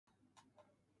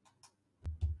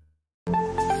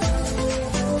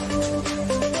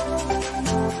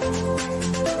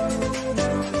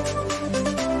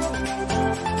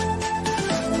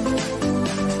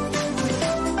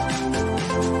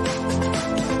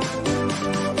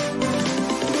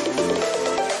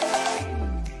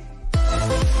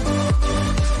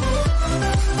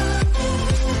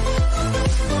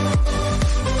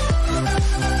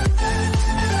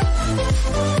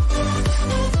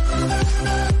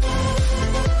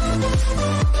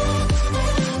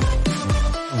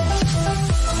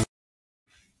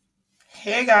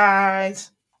Hey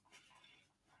guys,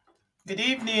 good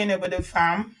evening, Obodo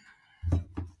fam.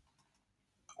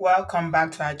 Welcome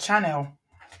back to our channel.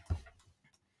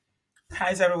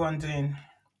 How's everyone doing?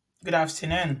 Good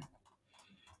afternoon.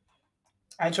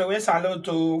 I always hello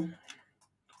to.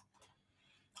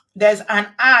 There's an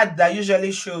ad that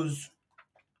usually shows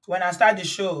when I start the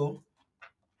show.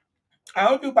 I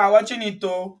hope people are watching it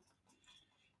too.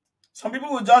 Some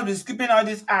people will just be skipping all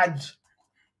these ads.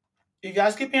 If you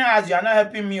are skipping ads, you are not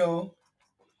helping me. Oh,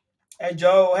 hey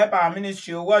Joe, help our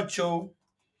ministry. Watch oh.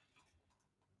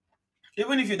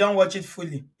 Even if you don't watch it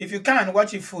fully, if you can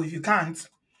watch it full, if you can't,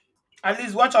 at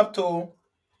least watch up to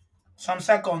some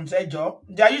seconds. Hey Joe,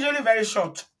 they are usually very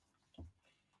short.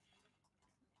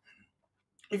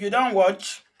 If you don't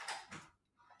watch,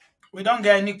 we don't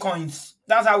get any coins.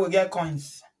 That's how we get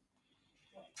coins.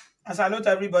 I salute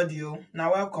everybody. Oh.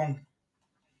 Now, welcome.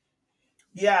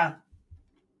 Yeah,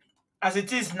 as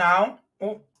it is now,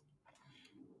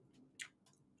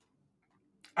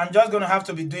 I'm just going to have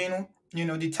to be doing,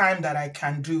 the time that I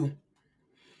can do.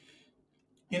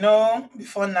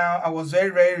 Before now, I was very,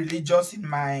 very religious in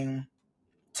my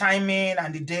timing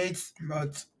and the dates,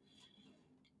 but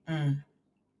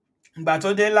but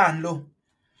they land low.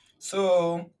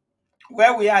 So,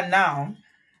 where we are now,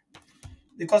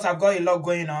 because I've got a lot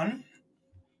going on,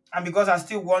 and because I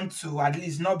still want to at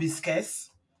least not be scarce,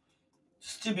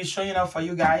 still be showing up for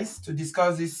you guys to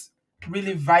discuss this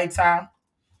really vital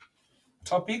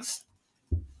topics.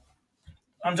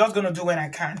 I'm just going to do when I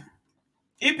can.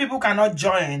 If people cannot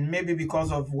join, maybe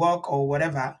because of work or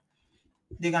whatever,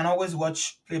 they can always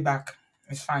watch playback.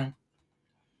 It's fine.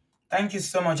 Thank you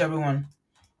so much, everyone.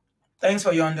 Thanks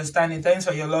for your understanding. Thanks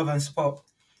for your love and support.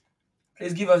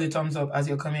 Please give us a thumbs up as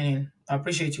you're coming in. I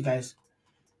appreciate you guys.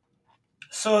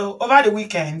 So, over the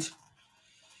weekend,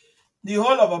 the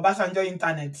whole of Obasanjo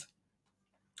internet,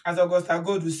 as Augusta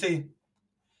Gold would say,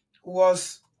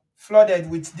 was flooded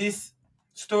with this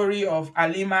story of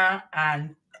Halima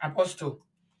and Apostle.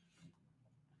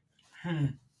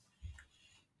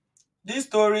 This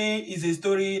story is a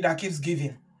story that keeps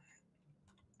giving.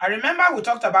 I remember we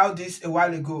talked about this a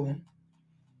while ago.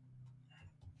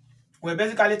 We're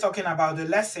basically talking about the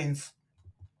lessons,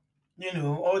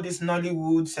 all these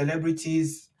Nollywood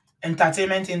celebrities,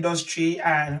 entertainment industry,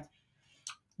 and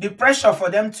the pressure for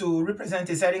them to represent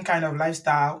a certain kind of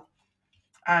lifestyle,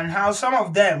 and how some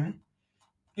of them,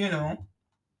 the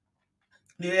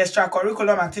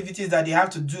extracurricular activities that they have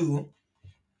to do.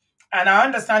 And I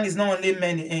understand it's not only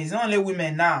men, it's not only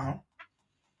women now,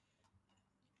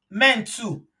 men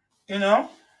too, a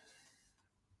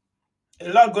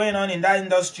lot going on in that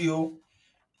industry.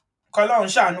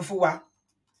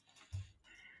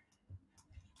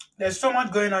 There's so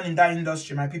much going on in that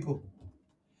industry, my people.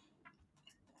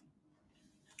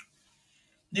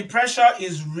 The pressure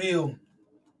is real.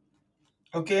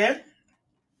 Okay?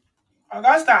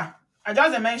 Augusta, I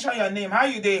just mentioned your name. How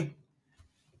you doing?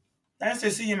 Nice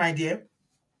to see you, my dear.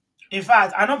 In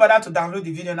fact, I don't bother to download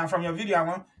the video now. From your video, I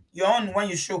want your own when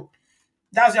you show.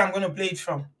 That's where I'm going to play it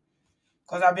from.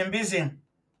 Because I've been busy.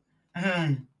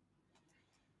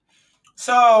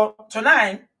 So,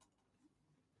 tonight,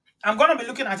 I'm going to be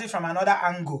looking at it from another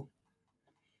angle.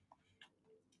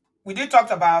 We did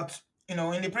talk about, in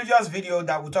the previous video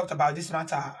that we talked about this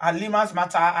matter, Halima's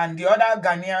matter, and the other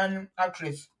Ghanaian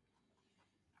actress.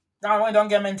 Now, we don't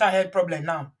get mental health problem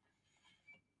now.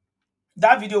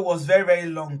 That video was very, very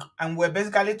long, and we're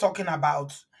basically talking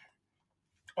about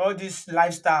all this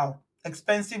lifestyle,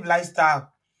 expensive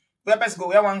lifestyle. Where person go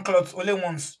wear one cloth only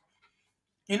once.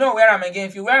 You know, wear them again.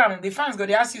 If you wear them, the fans go,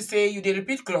 they ask you, say, you they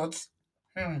repeat clothes.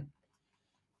 I'm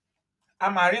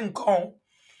a ring con.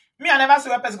 Me, I never see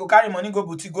where person go carry money, go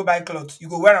boutique, go buy clothes. You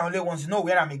go wear them only once, you know,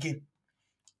 wear them again.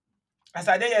 As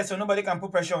I did here, so nobody can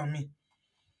put pressure on me.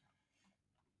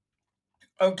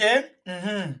 Okay?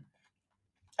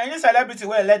 Any celebrity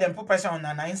will let them put pressure on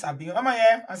Nana in Sabi. I'm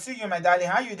here. I see you, my darling.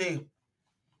 How you doing?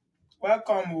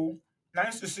 Welcome. Oh.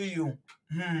 Nice to see you.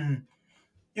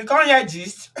 You can't hear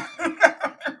gist.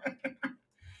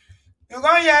 You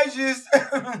can't hear gist.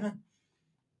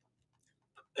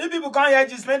 If people can't hear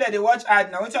gist, maybe they watch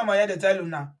ad. Now, which time I hear they tell you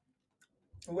now?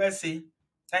 We'll see.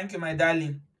 Thank you, my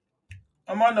darling.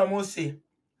 I'm on the say.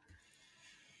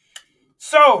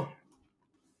 So,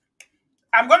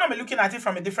 I'm going to be looking at it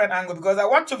from a different angle because I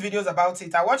watched 2 videos about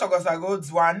it. I watched Augusta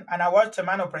Gold's one and I watched a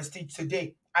Man of Prestige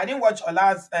today. I didn't watch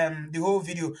Ola's the whole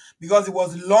video because it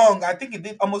was long. I think it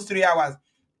did almost 3 hours.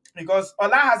 Because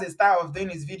Ola has a style of doing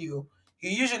his video. He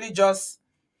usually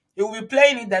he will be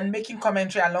playing it and making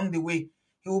commentary along the way.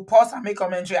 He will pause and make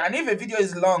commentary. And if a video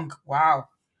is long, wow,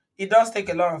 it does take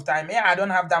a lot of time. Yeah, I don't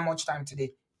have that much time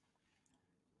today.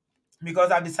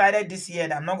 because I've decided this year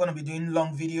that I'm not going to be doing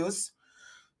long videos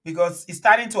because it's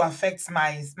starting to affect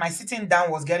my sitting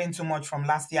down was getting too much from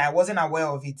last year. I wasn't aware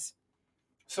of it.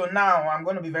 So now I'm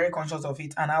going to be very conscious of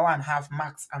it. An hour and a half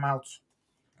max, I'm out.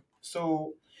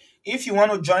 So if you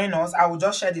want to join us, I will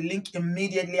just share the link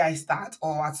immediately I start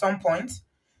or at some point.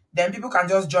 Then people can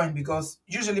just join because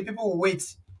usually people will wait.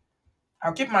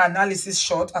 I'll keep my analysis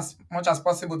short as much as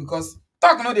possible because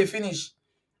talk no they finish.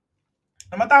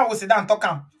 No matter how we sit down and talk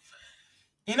am,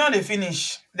 you know they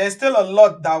finish. There's still a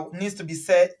lot that needs to be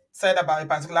said about a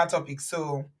particular topic.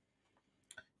 So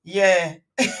yeah.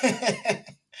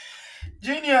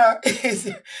 Junior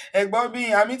is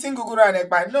Egbomi. I'm eating guguru and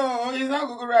ekpa. No, it's not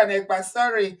guguru and ekpa.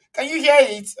 Sorry. Can you hear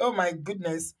it? Oh my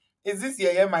goodness. Is this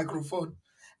your microphone?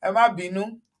 Emma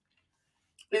Binu.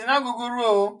 It's not guguru.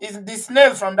 Oh. It's the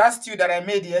snail from that stew that I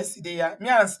made yesterday. Yeah. Me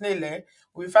and snail,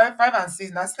 we 5 and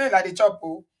 6. Now snail at the chop.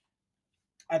 Oh.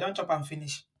 I don't chop and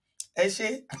finish.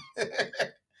 Eshe?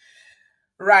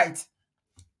 Right.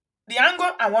 The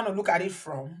angle I want to look at it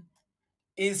from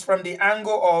is from the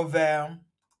angle of,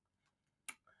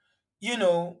 you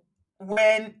know,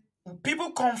 when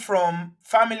people come from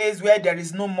families where there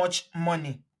is no much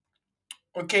money,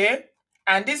 okay?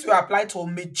 And this will apply to a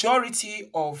majority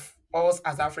of us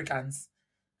as Africans.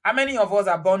 How many of us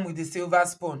are born with the silver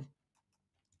spoon?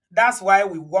 That's why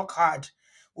we work hard.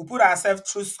 We put ourselves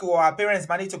through school. Our parents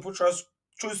manage to put us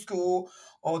through school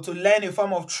or to learn a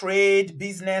form of trade,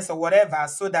 business, or whatever,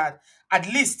 so that at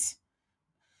least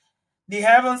the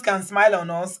heavens can smile on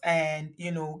us and,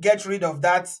 you know, get rid of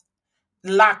that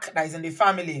lack that is in the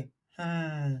family.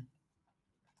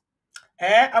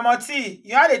 Amoti,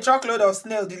 you had a truckload of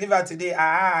snail delivered today.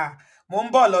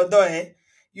 Mumbo Lodo, eh?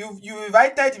 You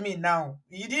invited me now.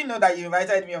 You didn't know that you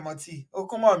invited me, Amoti. Oh,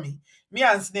 come on, me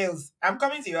and snails. I'm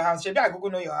coming to your house. Maybe I go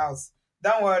know your house.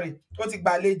 Don't worry.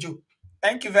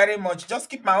 Thank you very much. Just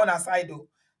keep my own aside, though.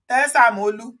 Tell Sam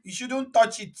Olu, you shouldn't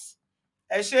touch it.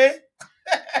 Eshe?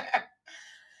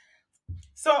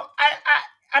 So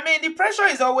I mean, the pressure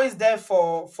is always there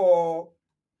for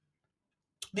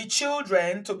the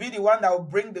children to be the one that will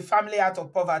bring the family out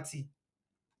of poverty.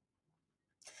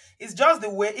 It's just the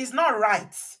way, it's not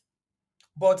right,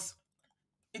 but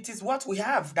it is what we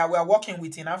have that we are working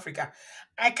with in Africa.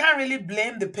 I can't really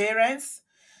blame the parents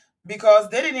because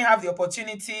they didn't have the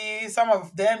opportunity. Some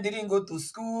of them didn't go to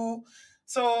school.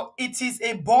 So it is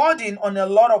a burden on a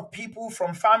lot of people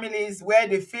from families where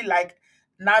they feel like,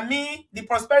 Nami, the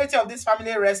prosperity of this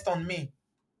family rests on me.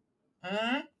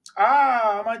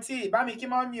 Mati, Bami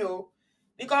Kimonyo.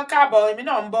 Nikon Kabo, Emi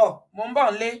no Mbo, Mumbo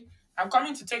Nle. I'm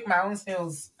coming to take my own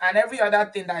sales and every other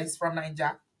thing that is from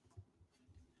Nigeria.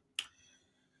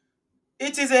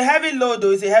 It is a heavy load,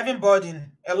 though. It's a heavy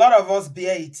burden. A lot of us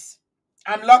bear it.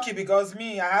 I'm lucky because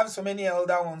me, I have so many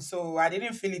elder ones, so I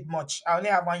didn't feel it much. I only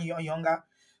have one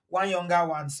younger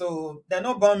one. So they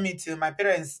don't born me till my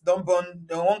parents don't born,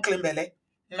 they won't claim belly.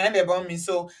 And they born me.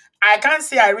 So I can't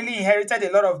say I really inherited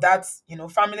a lot of that, you know,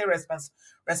 family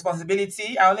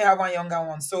responsibility. I only have one younger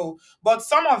one. So, but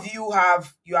some of you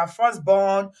are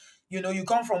firstborn, you know, you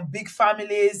come from big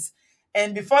families,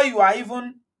 and before you are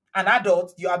even an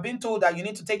adult, you are being told that you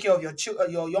need to take care of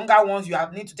your younger ones,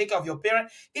 need to take care of your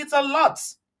parents. It's a lot.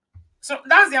 So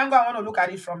that's the angle I want to look at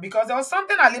it from, because there was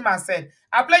something Halima said.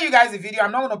 I'll play you guys the video.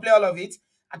 I'm not going to play all of it.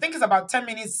 I think it's about 10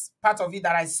 minutes part of it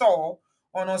that I saw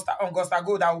on Augusta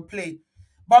Go that will play.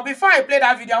 But before I play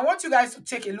that video, I want you guys to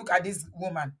take a look at this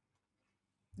woman.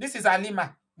 This is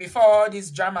Halima before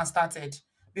this drama started,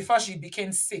 before she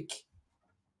became sick.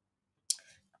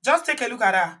 Just take a look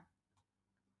at her.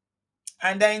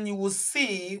 And then you will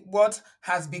see what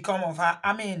has become of her.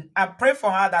 I mean, I pray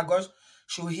for her that God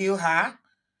should heal her.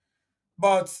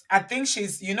 But I think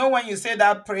she's, you know, when you say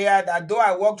that prayer, that though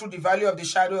I walk through the valley of the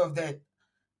shadow of death,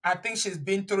 I think she's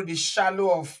been through the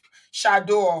shadow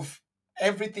of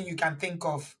everything you can think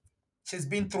of. She's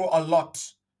been through a lot.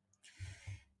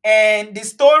 And the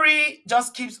story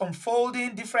just keeps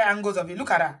unfolding, different angles of it. Look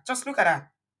at her. Just look at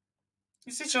her.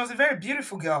 You see, she was a very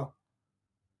beautiful girl.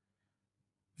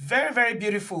 Very, very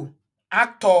beautiful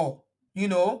actor, you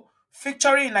know,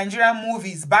 featuring in Nigerian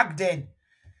movies back then.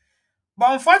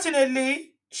 But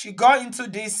unfortunately, she got into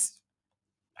this,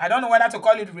 I don't know whether to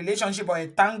call it relationship or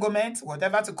entanglement,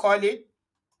 whatever to call it.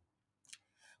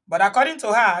 But according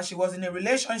to her, she was in a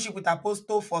relationship with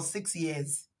Apostle for 6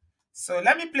 years. So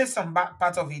let me play some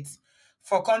part of it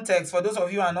for context, for those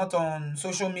of you who are not on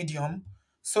social medium,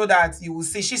 so that you will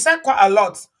see. She said quite a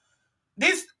lot.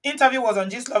 This interview was on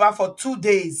Gist Lover for 2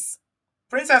 days.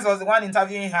 Princess was the one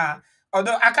interviewing her.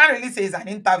 Although I can't really say it's an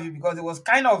interview because it was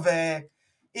kind of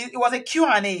it was a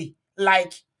Q&A.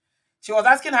 Like, She was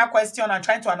asking her question and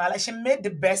trying to analyze. She made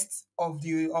the best of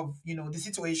the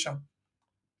situation.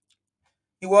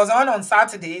 It was on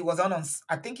Saturday. It was on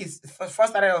I think it's first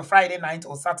started on Friday night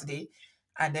or Saturday,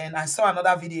 and then I saw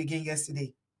another video again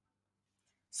yesterday.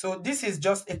 So this is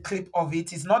just a clip of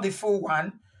it. It's not the full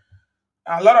one.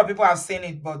 A lot of people have seen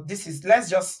it, but let's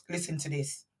just listen to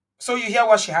this. So you hear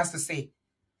what she has to say.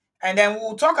 And then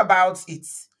we'll talk about it.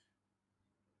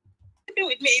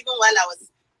 With me even while I was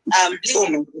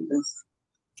bleeding.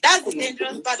 That's the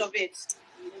dangerous part of it.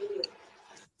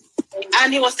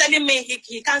 And he was telling me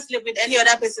he can't sleep with any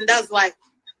other person, that's why.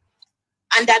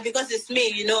 And that because it's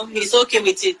me, he's okay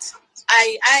with it.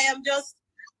 I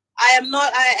am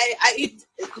not,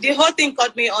 the whole thing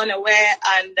caught me unaware,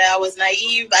 and I was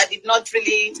naive. I did not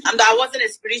really, and I wasn't a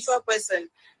spiritual person.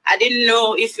 I didn't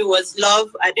know if it was love.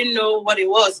 I didn't know what it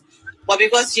was. But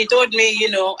because she told me,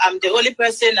 I'm the only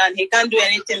person and he can't do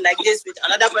anything like this with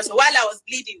another person while I was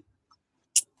bleeding.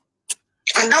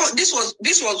 And this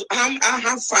was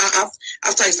how far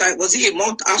after it started? Was it a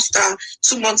month after,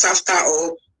 2 months after,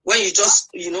 or when you just,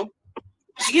 when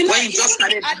you just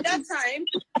started? At that time,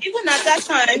 even at that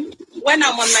time, when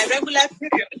I'm on my regular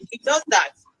period, it does that.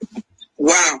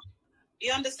 Wow.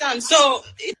 You understand? So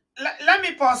let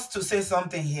me pause to say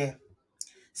something here.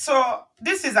 So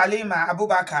this is Halima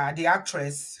Abubakar, the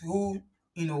actress who,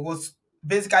 was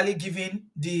basically giving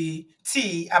the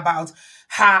tea about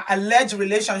her alleged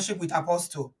relationship with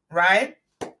Apostle, right?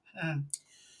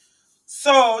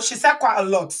 So she said quite a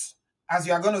lot, as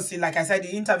you are going to see. Like I said,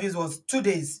 the interviews was 2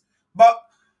 days. But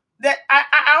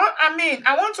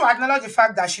I want to acknowledge the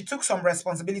fact that she took some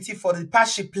responsibility for the part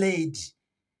she played.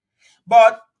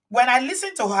 But when I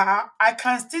listen to her, I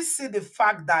can still see the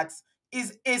fact that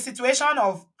is a situation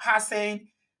of her saying,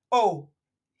 oh,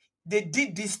 they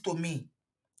did this to me.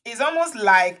 It's almost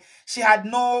like she had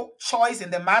no choice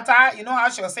in the matter. You know how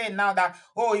she was saying now that,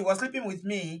 oh, he was sleeping with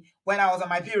me when I was on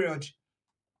my period.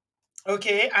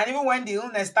 Okay, and even when the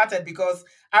illness started, because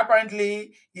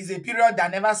apparently it's a period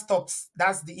that never stops.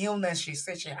 That's the illness she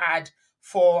said she had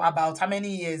for about how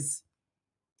many years?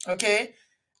 Okay,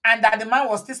 and that the man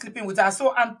was still sleeping with her.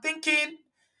 So I'm thinking,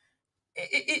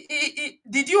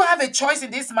 did you have a choice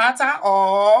in this matter,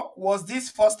 or was this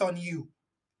forced on you?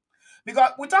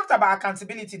 Because we talked about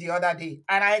accountability the other day,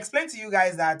 and I explained to you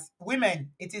guys that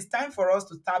women, it is time for us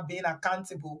to start being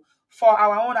accountable for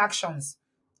our own actions.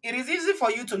 It is easy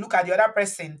for you to look at the other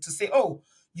person to say, oh,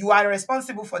 you are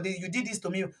responsible for this, you did this to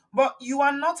me, but you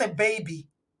are not a baby.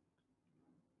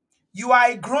 You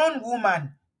are a grown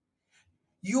woman.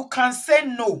 You can say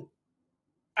no.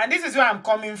 And this is where I'm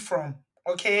coming from,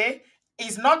 okay?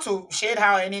 It's not to shade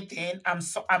her or anything.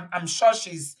 I'm sure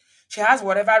she has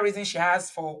whatever reason she has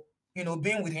for,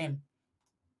 being with him.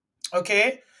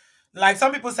 Okay, like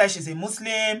some people say she's a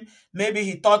Muslim. Maybe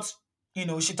he thought,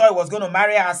 she thought he was going to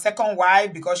marry her second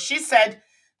wife because she said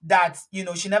that,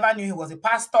 she never knew he was a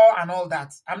pastor and all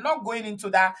that. I'm not going into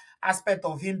that aspect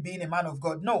of him being a man of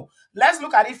God. No, let's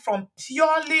look at it from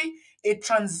purely a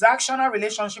transactional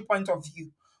relationship point of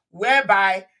view,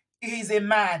 whereby he's a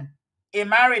man, a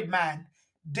married man,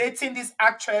 dating this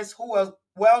actress who was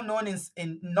well known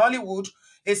in Nollywood,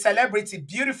 a celebrity,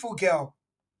 beautiful girl.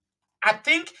 I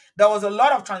think there was a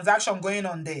lot of transaction going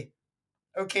on there.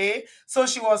 Okay. So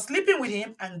she was sleeping with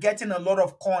him and getting a lot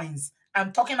of coins.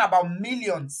 I'm talking about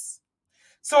millions.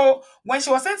 So when she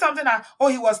was saying something that, oh,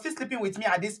 he was still sleeping with me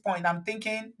at this point, I'm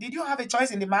thinking, did you have a choice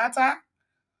in the matter?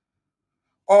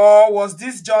 Or was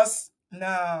this just, no,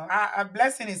 a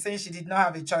Blessing is saying she did not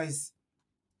have a choice.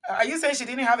 Are you saying she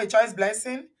didn't have a choice,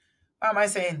 Blessing? What am I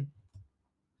saying?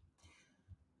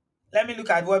 Let me look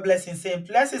at what Blessing is saying.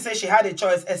 Blessing says she had a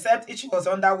choice, except if she was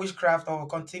under witchcraft or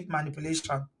conceived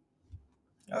manipulation.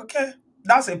 Okay,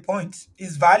 that's a point.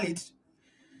 It's valid.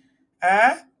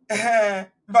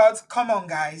 But come on,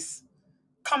 guys.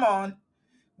 Come on.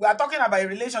 We are talking about a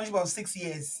relationship of 6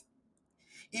 years.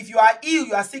 If you are ill,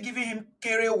 you are still giving him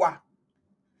kerewa.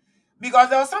 Because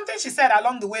there was something she said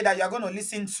along the way that you're going to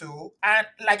listen to. And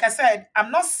like I said,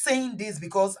 I'm not saying this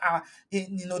because,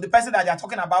 the person that you're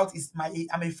talking about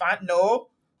I'm a fan. No,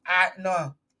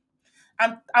 no.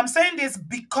 I'm saying this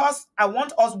because I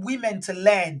want us women to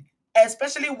learn,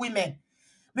 especially women.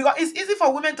 Because it's easy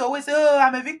for women to always say, oh,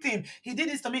 I'm a victim. He did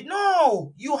this to me.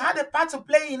 No, you had a part to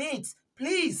play in it.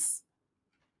 Please.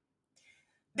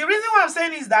 The reason why I'm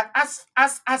saying is that as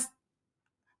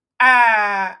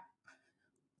uh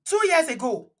 2 years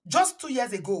ago, just 2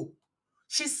 years ago,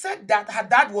 she said that her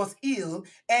dad was ill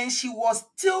and she was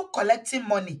still collecting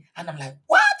money. And I'm like,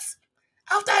 what?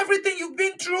 After everything you've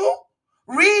been through?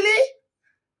 Really?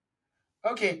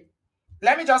 Okay.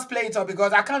 Let me just play it up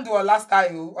because I can't do Ola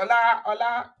style.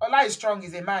 Ola is strong.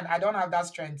 He's a man. I don't have that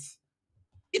strength.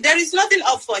 There is nothing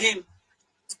up for him.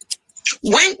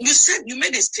 When you said, you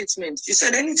made a statement, you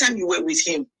said anytime you were with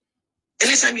him,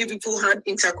 anytime you people had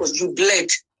intercourse, you bled.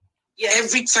 Yeah.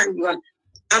 Every time you were.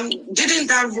 Didn't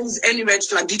that raise any red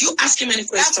flag? Did you ask him any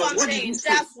questions? What did you say?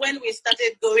 That's when we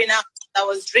started going out. I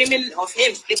was dreaming of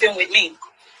him sleeping with me.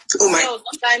 Oh my. So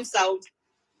sometimes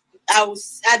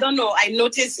I don't know, I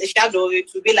noticed a shadow.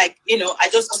 It would be like, I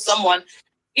just saw someone,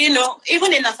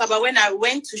 even in Asaba when I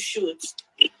went to shoot,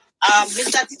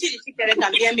 Mr. Titi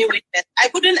can hear me witness. I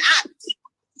couldn't act.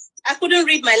 I couldn't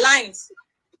read my lines.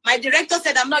 My director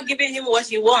said I'm not giving him what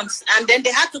he wants. And then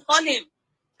they had to call him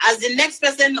as the next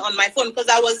person on my phone because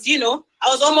I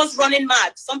was almost running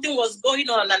mad. Something was going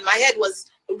on and my head was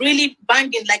really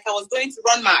banging like I was going to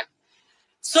run mad.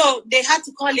 So they had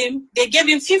to call him. They gave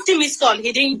him 50 missed calls.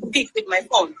 He didn't pick with my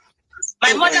phone.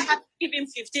 My mother had to give him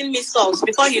 15 missed calls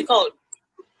before he called.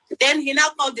 Then he now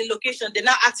called the location. They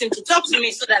now asked him to talk to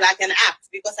me so that I can act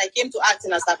because I came to act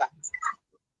in Asaba.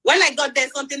 When I got there,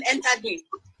 something entered me.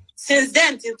 Since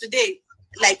then till today,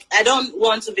 like I don't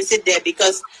want to visit there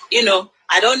because,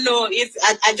 I don't know if,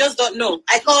 I just don't know.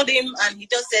 I called him and he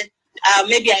just said,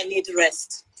 maybe I need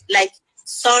rest. Like,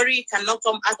 sorry cannot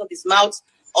come out of his mouth.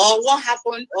 Or what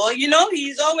happened, or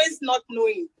he's always not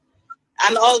knowing,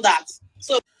 and all that.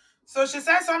 So she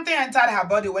said something entered her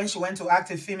body when she went to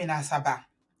act a film in Asaba,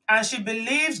 and she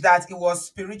believes that it was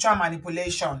spiritual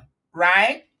manipulation,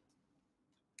 right?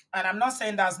 And I'm not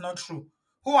saying that's not true.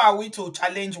 Who are we to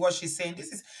challenge what she's saying?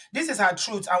 This is her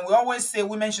truth, and we always say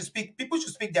women should speak. People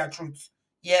should speak their truth.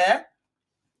 Yeah.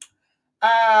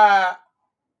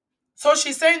 So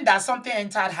she's saying that something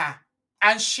entered her.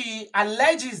 And she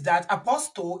alleges that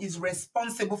Apostle is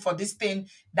responsible for this thing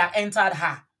that entered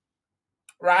her.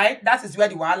 Right? That is where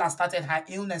the wahala started. Her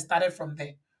illness started from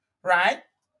there. Right?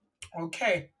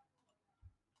 Okay.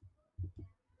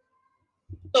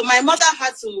 So my mother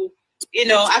had to,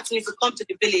 ask me to come to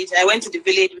the village. I went to the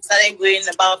village. We started going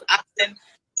about acting,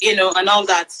 and all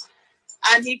that.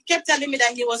 And he kept telling me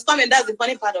that he was coming. That's the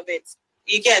funny part of it.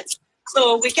 You get.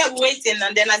 So we kept waiting.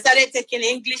 And then I started taking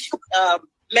English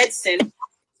medicine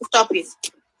to stop it.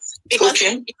 Because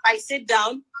if I sit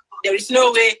down, there is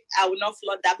no way I will not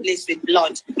flood that place with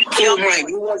blood. Oh my,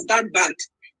 it was that bad.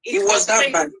 It was that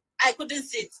bad. I couldn't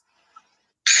sit.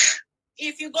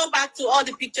 If you go back to all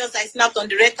the pictures I snapped on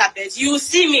the red carpet, you will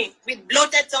see me with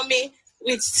bloated tummy,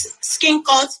 with skin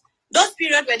cuts. Those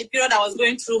periods were the period I was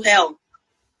going through hell.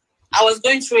 I was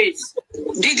going through it.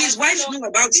 Did his wife know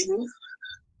about you?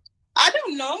 I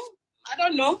don't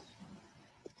know.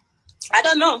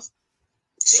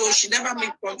 So she never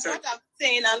made contact. What I'm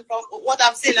saying and from what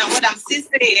I've seen and what I'm still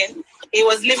saying, he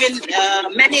was living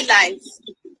many lives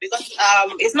because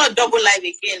it's not double life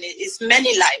again. It's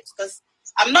many lives because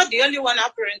I'm not the only one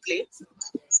apparently.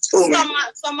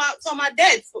 Oh, some are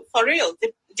dead for real.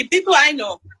 The people I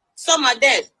know, some are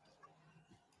dead.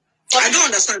 I don't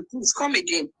understand. Please come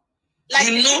again. Like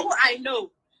the people I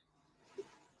know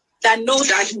that knows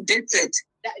that he dated.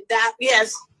 That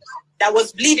yes, that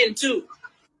was bleeding too.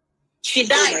 She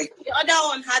died. Oh, the other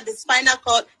one had the spinal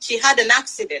cord. She had an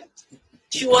accident.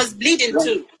 She was bleeding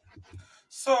too.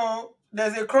 So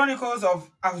there's a chronicles of,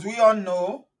 as we all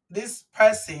know, this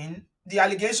person, the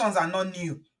allegations are not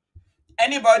new.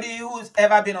 Anybody who's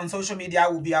ever been on social media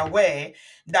will be aware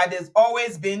that there's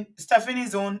always been,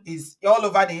 Stephanie's own is all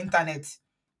over the internet.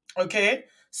 Okay?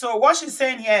 So what she's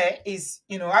saying here is,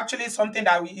 actually something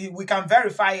that we can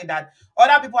verify that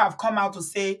other people have come out to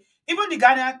say. Even the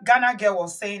Ghana girl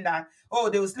was saying that, oh,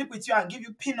 they will sleep with you and give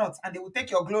you peanuts and they will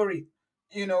take your glory.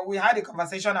 We had a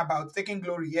conversation about taking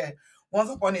glory here once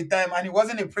upon a time, and it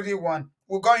wasn't a pretty one.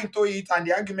 We got into it and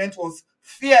the argument was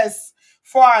fierce,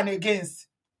 for and against.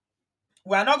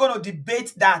 We are not going to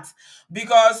debate that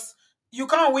because you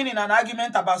can't win in an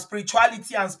argument about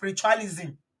spirituality and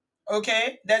spiritualism.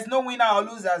 Okay? There's no winner or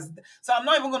losers. So I'm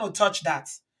not even going to touch that.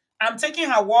 I'm taking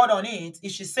her word on it.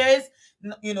 If she says,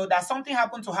 that something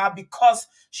happened to her because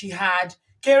she had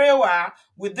kerewa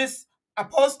with this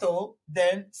apostle,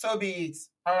 then so be it.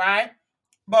 All right?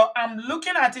 But I'm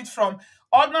looking at it from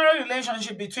ordinary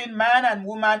relationship between man and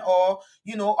woman, or,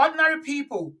 ordinary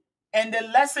people, and the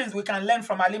lessons we can learn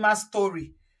from Halima's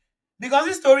story. Because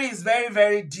this story is very,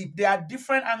 very deep. There are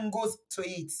different angles to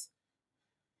it.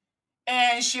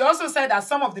 And she also said that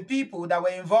some of the people that were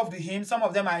involved with him, some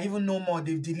of them are even no more.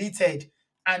 They've deleted.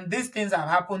 And these things have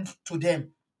happened to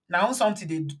them. Now something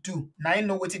they do. Now I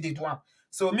know what they do.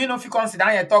 So me no if you consider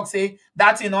and talk say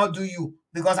that thing not do you.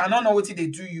 Because I don't know what they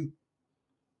do you.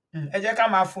 Ejeka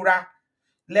mafura.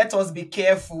 Let us be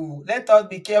careful. Let us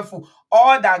be careful.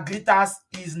 All that glitters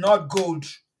is not gold.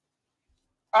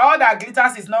 All that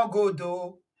glitters is not gold,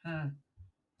 though.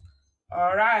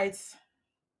 All right.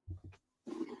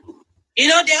 You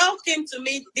know, they all came to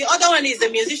me. The other one is a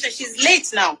musician. She's late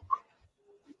now.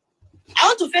 I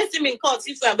want to face him in court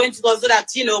if we are going to go, so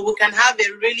that, you know, we can have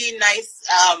a really nice,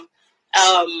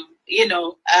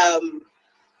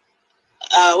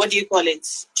 what do you call it?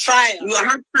 Trial. You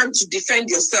have time to defend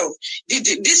yourself.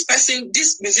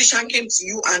 This musician came to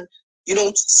you and, you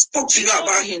know, spoke to you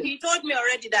about him. He told me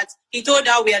already that he told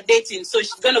her we are dating, so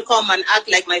she's going to come and act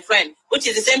like my friend, which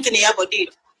is the same thing Iyabo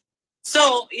did.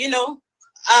 So, you know,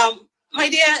 my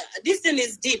dear, this thing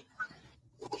is deep.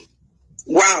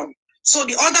 Wow. So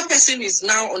the other person is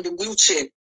now on the wheelchair.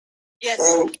 Yes.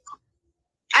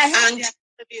 I have their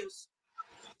interviews.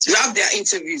 You have their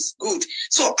interviews. Good.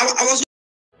 So I was.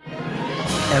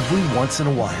 Every once in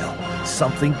a while,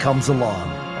 something comes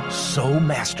along so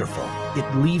masterful,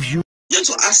 it leaves you. I want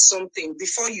to ask something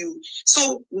before you.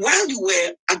 So while you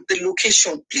were at the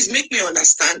location, please make me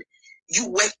understand, you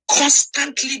were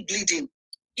constantly bleeding.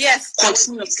 Yes,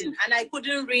 continuously. And I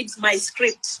couldn't read my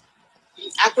script.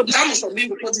 That must have been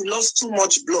because you lost too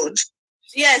much blood.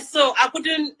 Yes, so I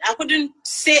couldn't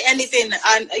say anything,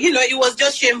 and you know, it was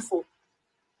just shameful.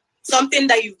 Something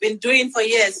that you've been doing for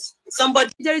years.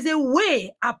 There is a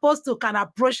way Apostle can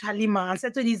approach Halima and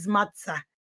settle this matter.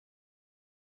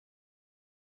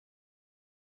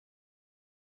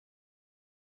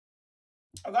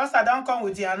 Augusta, don't come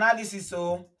with the analysis,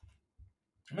 so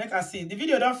make us see. The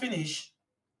video don't finish.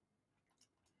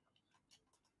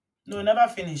 No, never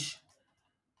finish.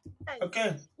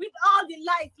 Okay. With all the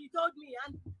lies he told me,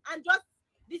 and just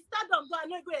the stardom, so I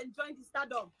know go enjoy the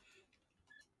stardom.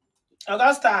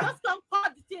 Augusta. Just come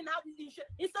cut the thing out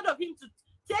instead of him to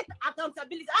take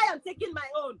accountability. I am taking my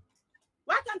own.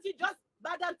 Why can't he just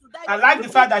bow down to die? I like the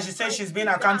fact that she says she's being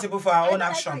accountable for her own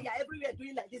action. You're everywhere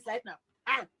doing like this right now.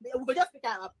 We will just pick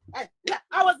her up.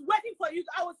 I was waiting for you.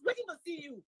 I was waiting to see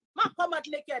you. Man, come out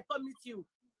naked, come meet you.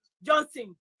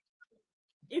 Johnson.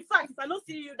 In fact, if I don't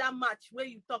see you that much where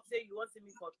you talk, say you want to see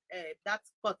me for that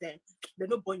spot, they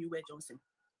don't born you where Johnson.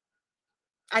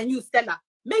 And you, Stella,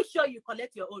 make sure you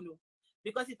collect your own.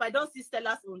 Because if I don't see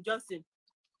Stella's own Johnson,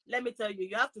 let me tell you,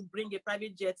 you have to bring a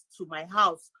private jet to my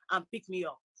house and pick me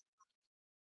up.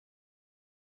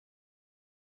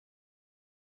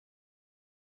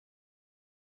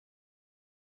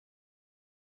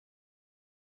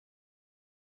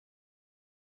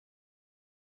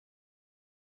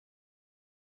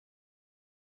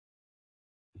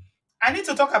 I need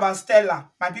to talk about Stella,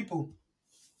 my people.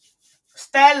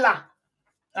 Stella.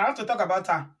 I have to talk about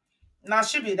her. Now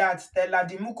she be that Stella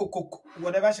the Mukokok,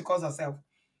 whatever she calls herself.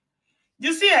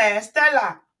 You see,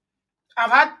 Stella,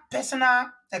 I've had personal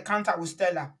encounter with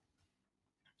Stella.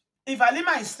 If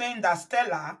Halima is saying that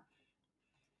Stella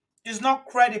is not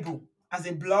credible as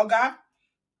a blogger,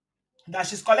 that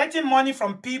she's collecting money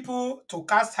from people to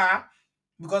cast her,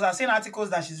 because I've seen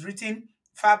articles that she's written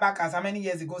far back as how many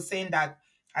years ago saying that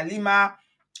Halima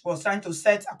was trying to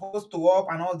set Apostle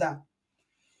up and all that.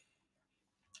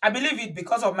 I believe it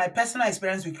because of my personal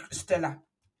experience with Stella.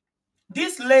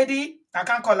 This lady, I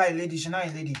can't call her a lady, she's not a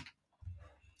lady.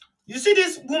 You see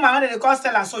this woman, they call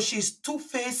Stella, so she's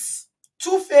two-faced,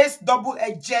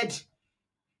 double-edged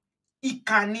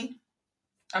Ikani.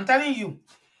 I'm telling you.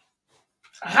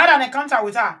 I had an encounter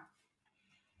with her.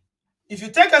 If you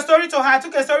take a story to her, I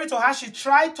took a story to her, she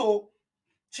tried to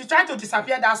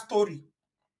disappear that story.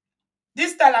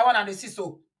 This Stella one and the see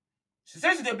so. She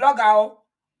says she's a blogger.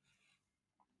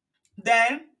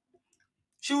 Then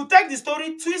she will take the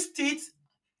story, twist it.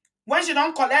 When she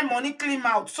don't collect money, clean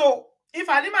out. So if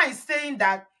Halima is saying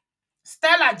that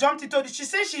Stella jumped into it, she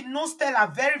says she knows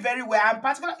Stella very, very well. And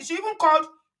particularly, she even called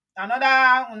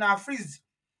another freeze.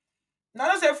 Now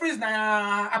don't say freeze,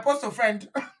 na Apostle friend.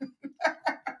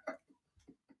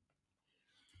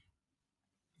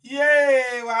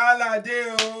 Yay, wahala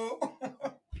deo.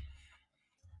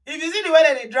 If you see the way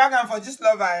that they drag her for this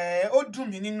lover,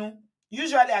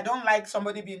 usually I don't like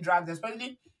somebody being dragged,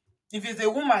 especially if it's a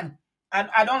woman, and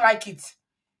I don't like it.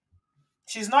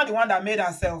 She's not the one that made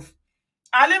herself.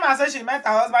 Halima said she met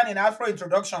her husband in Afro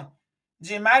introduction.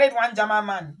 She married one German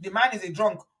man. The man is a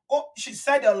drunk. Oh, she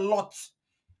said a lot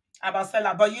about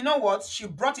Stella. But you know what? She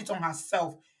brought it on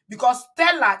herself. Because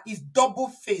Stella is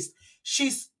double-faced.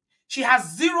 She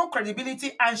has zero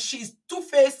credibility and she's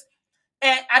two-faced.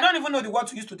 I don't even know the word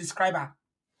to use to describe her.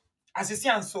 As you see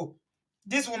and so.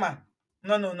 This woman.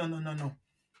 No.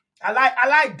 I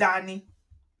like Danny.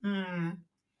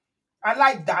 I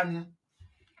like Danny.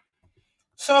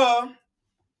 So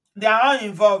They are all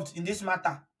involved in this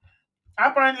matter.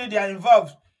 Apparently, they are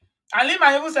involved.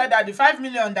 Halima even said that the 5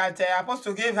 million that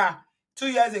Apostle gave her 2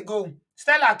 years ago,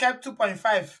 Stella kept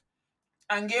 2.5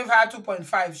 and gave her 2.5.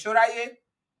 Shoraye,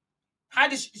 how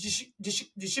did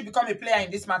she become a player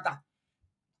in this matter?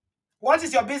 What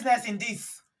is your business in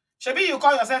this? Shebi, you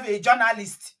call yourself a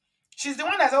journalist. She's the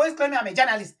one that's always claiming I'm a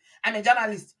journalist. I'm a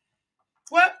journalist.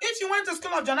 Well, if you went to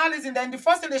school of journalism, then the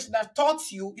first thing they should have taught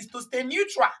you is to stay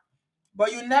neutral.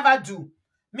 But you never do.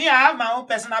 Me, I have my own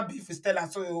personal beef with Stella.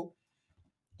 So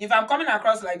if I'm coming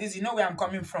across like this, you know where I'm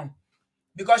coming from.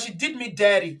 Because she did me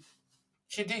dirty.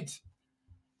 She did.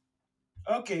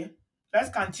 Okay, let's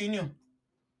continue.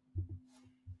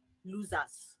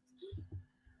 Losers.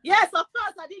 Yes, of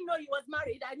course, I didn't know he was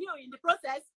married. I knew in the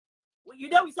process, you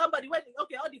know, with somebody, when,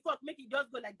 okay, all the fuck, make it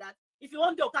just go like that. If you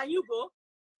want to go, can you go?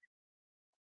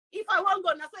 If I won't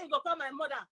go, now so you go call my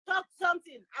mother, talk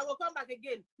something, I will come back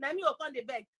again. Now me will come the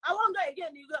beg. I won't go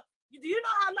again. You go. Do you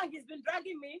know how long he's been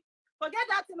dragging me? Forget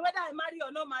that thing, whether I marry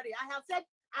or not marry. I have said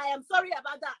I am sorry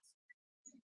about that.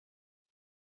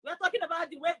 We're talking about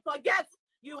the way, forget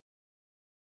you.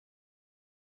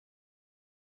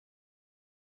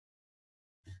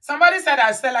 Somebody said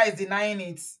that Stella is denying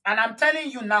it. And I'm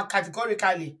telling you now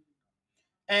categorically.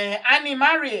 Annie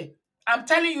Marie, I'm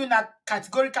telling you now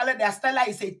categorically that Stella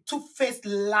is a two-faced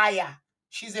liar.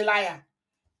 She's a liar.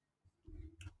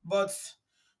 But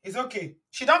it's okay.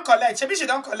 She don't collect. Maybe she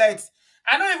don't collect.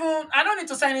 I don't need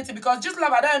to say anything because just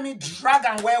love her me drag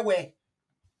and wear.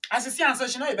 As you see, and so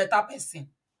she know a better person.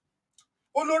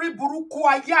 Olori buruku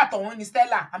ayato ni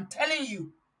Stella. I'm telling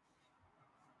you.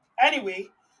 Anyway,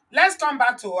 let's come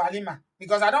back to Halima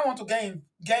because I don't want to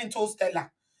get into Stella.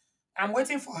 I'm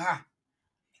waiting for her.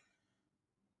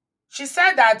 She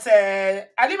said that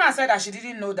Halima said that she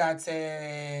didn't know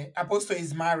that Apostle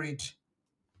is married.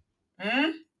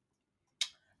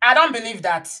 I don't believe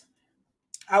that.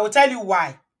 I will tell you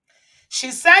why.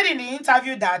 She said in the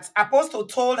interview that Apostle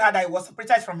told her that he was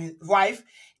separated from his wife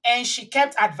and she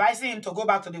kept advising him to go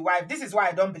back to the wife. This is why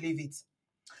I don't believe it.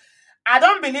 I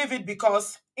don't believe it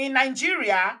because in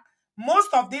Nigeria,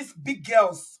 most of these big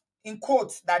girls, in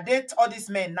quotes, that date all these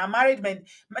men, now married men,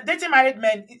 dating married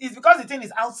men, is because the thing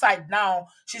is outside now.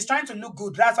 She's trying to look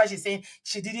good. That's why she's saying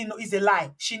she didn't know. It's a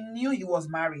lie. She knew he was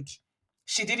married.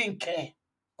 She didn't care.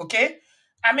 Okay?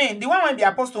 I mean, the one when the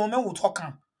Apostle women will talk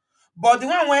him. But the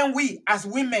one when we, as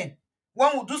women,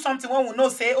 when we do something, when we know,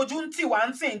 say, Ojunti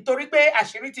one thing, Toripe,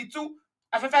 Ashiriti two,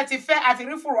 Afefati fair,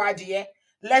 Atirifuru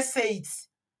let's say it.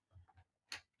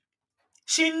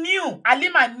 She knew,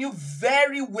 Halima knew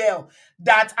very well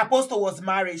that Apostle was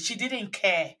married. She didn't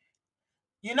care.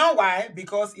 You know why?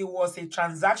 Because it was a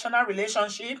transactional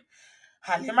relationship.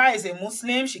 Halima is a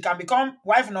Muslim. She can become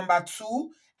wife number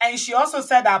 2. And she also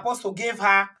said that Apostle gave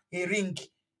her a ring,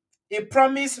 a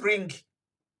promise ring.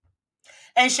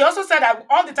 And she also said that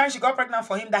all the time she got pregnant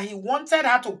for him, that he wanted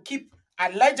her to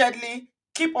allegedly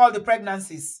keep all the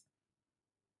pregnancies.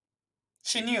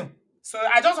 She knew. So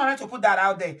I just wanted to put that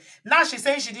out there. Now she's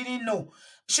saying she didn't know.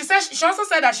 She also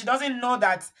said that she doesn't know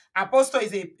that Apostle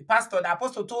is a pastor. The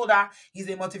Apostle told her he's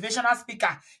a motivational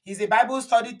speaker. He's a Bible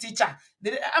study teacher.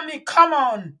 I mean, come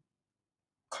on.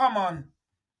 Come on.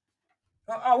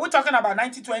 We're talking about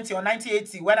 1920 or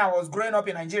 1980 when I was growing up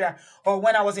in Nigeria, or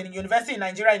when I was in university in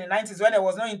Nigeria in the 90s when there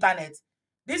was no internet.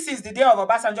 This is the day of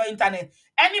Obasanjo internet.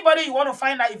 Anybody you want to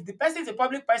find out if the person is a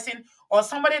public person or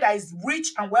somebody that is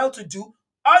rich and well-to-do,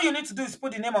 all you need to do is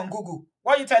put the name on Google.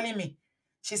 What are you telling me?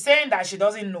 She's saying that she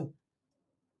doesn't know.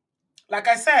 Like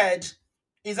I said,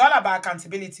 it's all about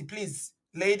accountability, please,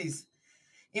 ladies.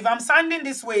 If I'm sounding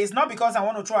this way, it's not because I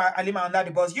want to throw Halima under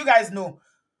the bus. You guys know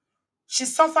she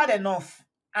suffered enough.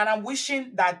 And I'm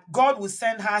wishing that God will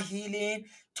send her healing,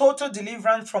 total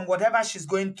deliverance from whatever she's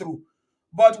going through.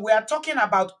 But we are talking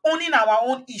about owning our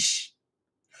own ish.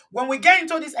 When we get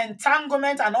into this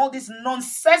entanglement and all this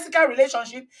nonsensical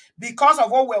relationship because of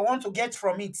what we want to get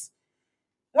from it.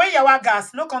 When you are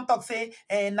gas, no contact say,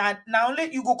 now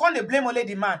only you go come the blame only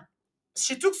the man.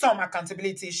 She took some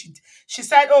accountability. She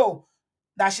said, oh,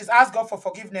 that she's asked God for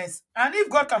forgiveness. And if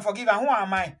God can forgive her, who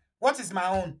am I? What is my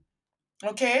own?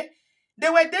 Okay? They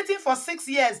were dating for 6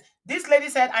 years. This lady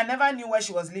said, I never knew where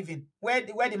she was living, where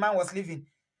the man was living.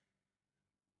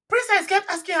 Princess kept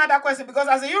asking her that question because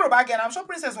as a Yoruba girl, I'm sure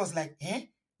Princess was like,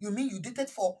 you mean you dated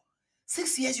for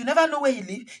 6 years? You never know where he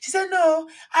lives? She said, no,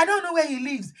 I don't know where he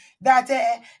lives. That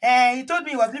he told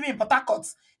me he was living in Port Harcourt.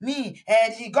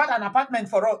 And he got an apartment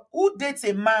for us. Who dates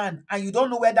a man and you don't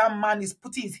know where that man is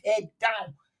putting his head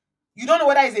down? You don't know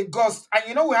whether he's a ghost. And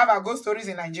you know we have our ghost stories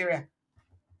in Nigeria.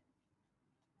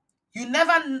 You've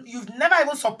never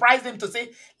even surprised him to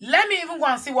say, let me even go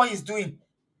and see what he's doing.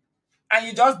 And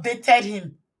you just dated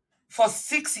him for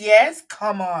 6 years?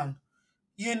 Come on.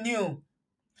 You knew.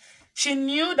 She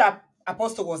knew that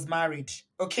Apostle was married.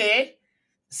 Okay?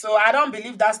 So I don't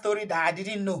believe that story that I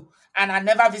didn't know. And I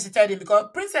never visited him because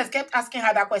Princess kept asking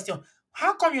her that question.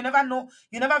 How come you never know?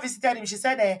 You never visited him? She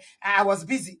said, I was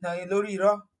busy. No, Lori,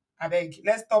 I beg.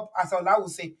 Let's stop, as Ola will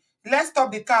say. Let's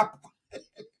stop the cap.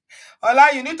 Ola,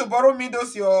 you need to borrow me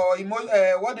those your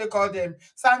what they call them?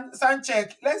 Sun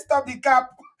check. Let's stop the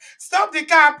cap. Stop the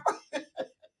cap.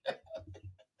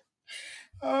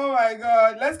 Oh my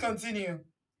God. Let's continue.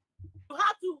 You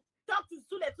have to talk to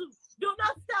Sule too. Do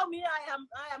not tell me I am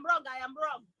wrong. I am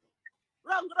wrong.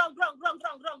 Wrong.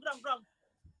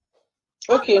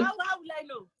 Okay. How will I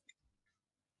know?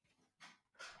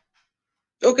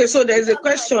 Okay, so there's a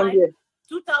question here.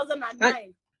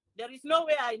 2009. There is no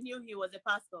way I knew he was a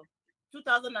pastor.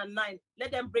 2009.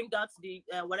 Let them bring out the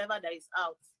whatever that is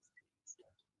out.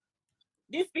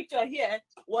 This picture here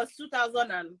was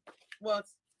 2000 and what?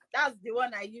 That's the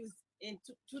one I used in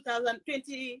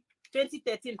 2013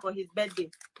 for his birthday.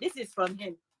 This is from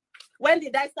him. When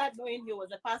did I start knowing he was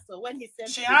a pastor? When he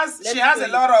sent she has a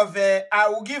lot of I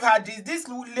will give her this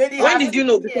lady. When did you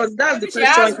know? Because that's the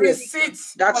question. She has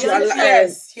receipts. That you are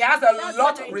yes, he has a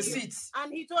lot of receipts.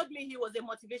 And he told me he was a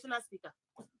motivational speaker.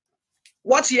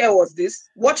 What year was this?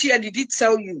 What year did he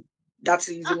tell you that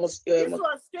he's a this was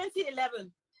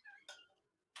 2011.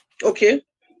 Okay.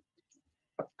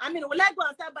 I mean, will I go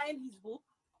and start buying his book?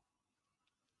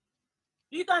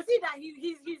 You can see that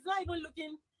he's not even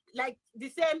looking like the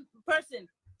same person.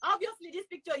 Obviously, this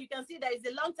picture, you can see that it's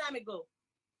a long time ago.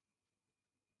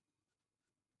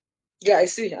 Yeah, I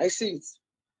see it.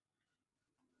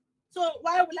 So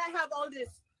why will I have all this?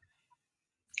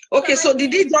 Okay, so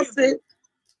did he just say,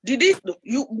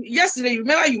 yesterday,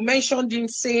 remember you mentioned him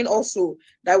saying also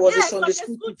that was a Sunday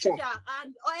school teacher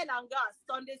and oil and gas.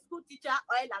 Sunday school teacher,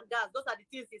 oil and gas. Those are the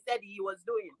things he said he was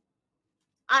doing.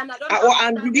 And I don't know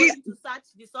and did to search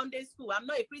the Sunday school. I'm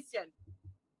not a Christian.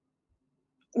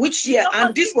 Which year?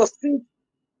 And this was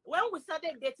when we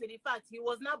started dating. In fact, he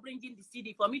was now bringing the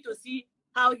CD for me to see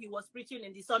how he was preaching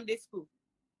in the Sunday school.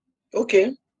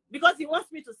 Okay. Because he wants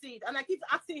me to see it, and I keep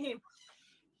asking him,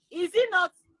 "Is it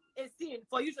not a sin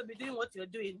for you to be doing what you're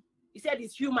doing?" He said,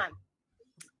 "It's human."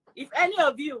 If any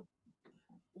of you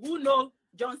who know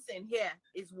Johnson here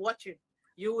is watching,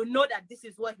 you will know that this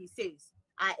is what he says.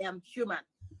 I am human.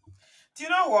 Do you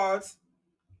know what?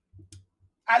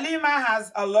 Halima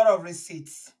has a lot of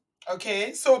receipts.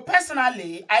 Okay, so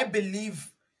personally, I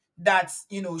believe that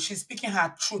she's speaking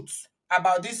her truth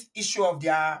about this issue of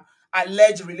their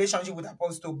alleged relationship with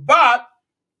Apostle. But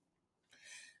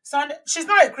she's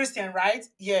not a Christian, right?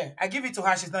 Yeah, I give it to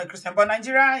her. She's not a Christian, but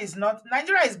Nigeria is not.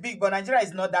 Nigeria is big, but Nigeria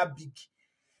is not that big.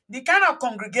 The kind of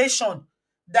congregation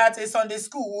that a Sunday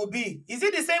school will be, is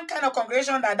it the same kind of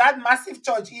congregation that massive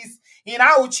church is in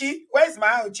Auchi? Where's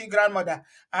my Auchi grandmother?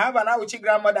 I have an Auchi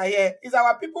grandmother here. Is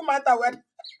our people matter? Where?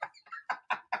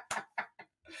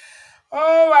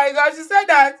 Oh my gosh, she said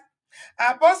that.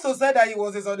 Apostle said that he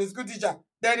was a Sunday school teacher.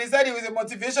 Then he said he was a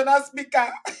motivational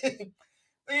speaker.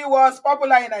 He was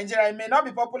popular in Nigeria. He may not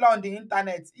be popular on the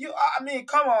internet. I mean,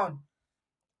 come on.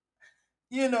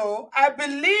 I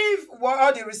believe what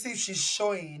all the receipts she's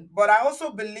showing, but I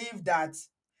also believe that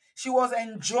she was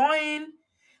enjoying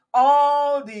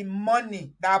all the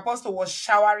money that Apostle was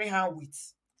showering her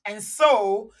with. And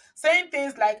so, saying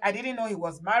things like, I didn't know he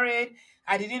was married,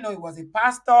 I didn't know he was a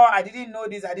pastor, I didn't know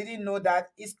this, I didn't know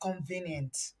that, is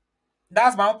convenient.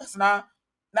 That's my own personal,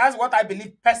 that's what I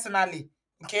believe personally,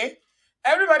 okay?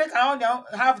 Everybody can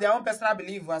have their own personal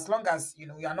belief as long as, you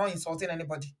are not insulting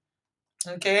anybody,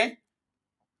 okay?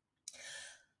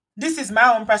 This is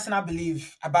my own personal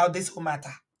belief about this whole matter.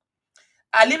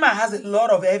 Halima has a lot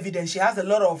of evidence. She has a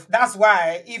lot of. That's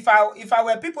why if I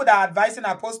were people that are advising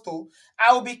Apostle,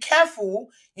 I will be careful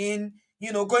in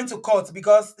going to court,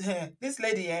 because this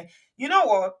lady, you know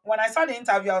what? When I saw the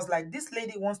interview, I was like, this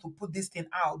lady wants to put this thing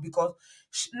out because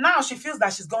now she feels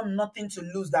that she's got nothing to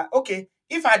lose. That okay,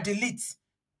 if I delete,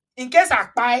 in case I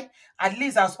buy, at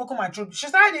least I've spoken my truth. She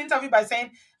started the interview by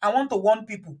saying, "I want to warn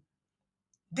people."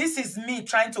 This is me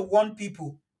trying to warn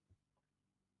people.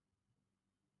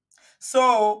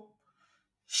 So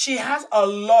she has a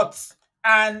lot.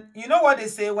 And you know what they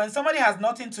say? When somebody has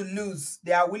nothing to lose,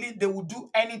 they will do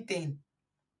anything.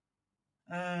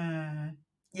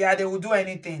 Yeah, they will do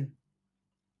anything.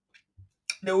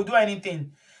 They will do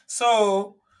anything.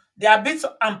 So there are bits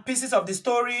and pieces of the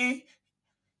story,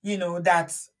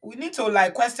 that we need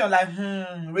to question,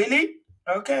 really?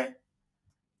 Okay.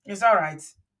 It's all right.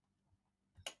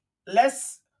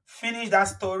 let's finish that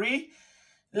story.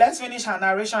 Let's finish her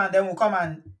narration and then we'll come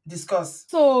and discuss.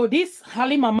 So this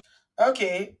Halima.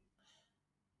 Okay.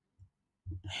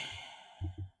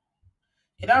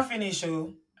 You don't finish,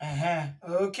 oh.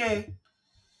 Okay.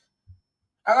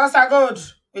 Augusta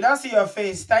Gold, we don't see your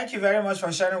face. Thank you very much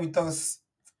for sharing with us.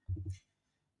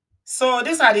 So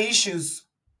these are the issues.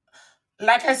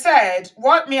 Like I said,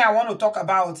 what I want to talk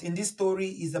about in this story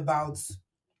is about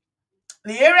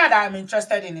the area that I'm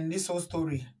interested in this whole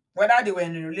story, whether they were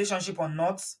in a relationship or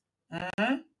not.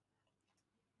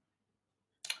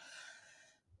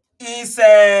 Is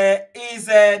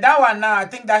that one now? I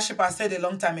think that ship has said a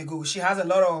long time ago. She has a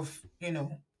lot of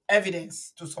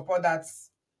evidence to support that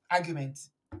argument,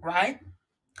 right?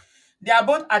 They are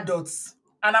both adults,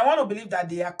 and I want to believe that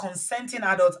they are consenting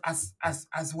adults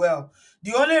as well.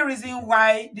 The only reason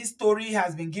why this story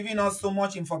has been giving us so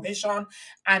much information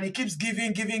and it keeps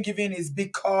giving is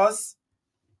because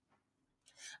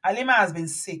Halima has been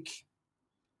sick.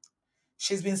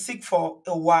 She's been sick for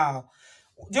a while.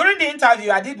 During the interview,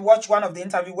 I did watch one of the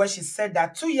interview where she said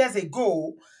that 2 years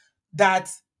ago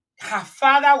that her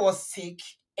father was sick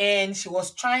and she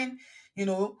was trying,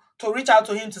 to reach out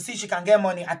to him to see if she can get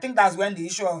money. I think that's when the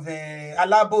issue of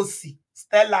Alabosi,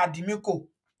 Stella Dimiko,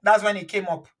 that's when it came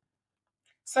up.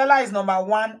 Stella is number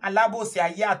one, Alabosi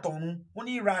aye atonu,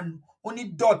 oni ran, oni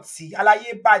dotty,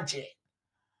 alaye baje.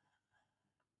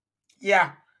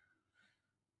 Yeah.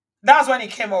 That's when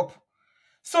it came up.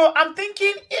 So I'm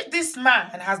thinking, if this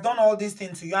man has done all these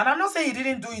things to you, and I'm not saying he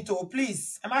didn't do it, oh,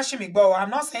 please, I'm not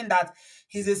saying that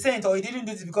he's a saint or he didn't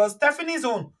do it, because Stephanie's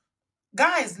own.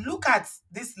 Guys, look at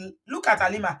this. Look at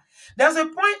Halima. There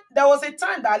was a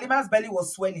time that Halima's belly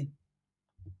was swelling.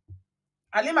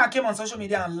 Halima came on social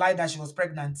media and lied that she was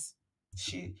pregnant.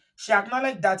 She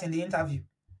acknowledged that in the interview.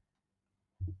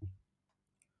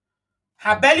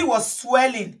 Her belly was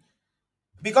swelling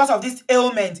because of this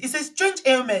ailment. It's a strange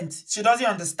ailment. She doesn't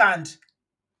understand.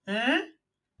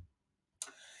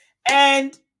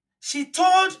 And she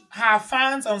told her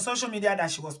fans on social media that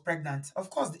she was pregnant.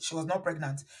 Of course, she was not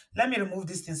pregnant. Let me remove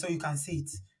this thing so you can see it.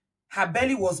 Her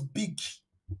belly was big.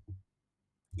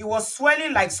 It was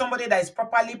swelling like somebody that is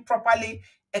properly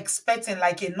expecting,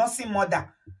 like a nursing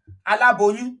mother.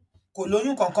 Alaboyun,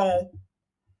 koloyun kankan.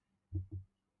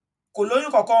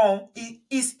 Koloyun kankan.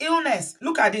 Is illness.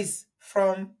 Look at this.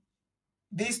 From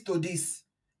this to this.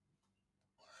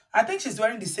 I think she's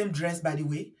wearing the same dress, by the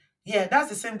way. Yeah, that's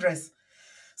the same dress.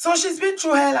 So she's been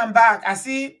through hell and back. I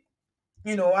see,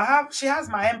 she has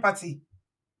my empathy.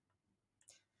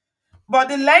 But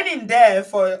the learning there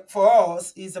for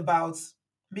us is about,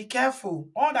 be careful.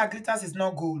 All that glitters is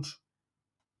not gold.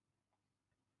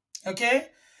 Okay?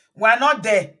 We're not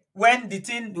there when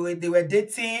they were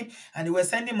dating and they were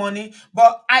sending money.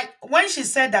 But when she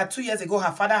said that 2 years ago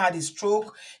her father had a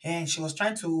stroke and she was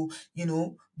trying to,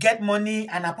 get money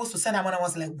and supposed to send her money, I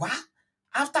was like, what?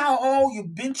 After all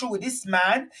you've been through with this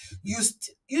man, you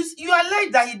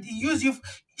alleged that he used you.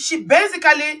 She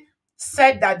basically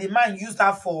said that the man used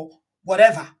her for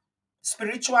whatever,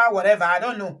 spiritual, whatever. I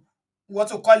don't know what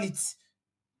to call it.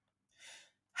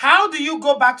 How do you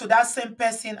go back to that same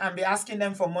person and be asking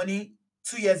them for money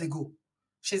 2 years ago?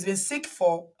 She's been sick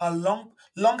for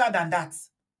longer than that.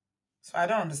 So I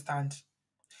don't understand.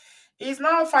 It's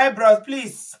not fibroid,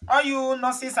 please. All you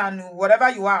nurses and whatever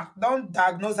you are, don't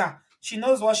diagnose her. She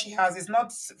knows what she has. It's not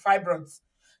fibroids.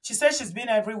 She says she's been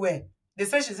everywhere. They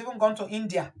say she's even gone to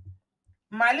India.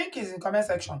 My link is in the comment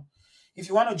section. If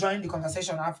you want to join the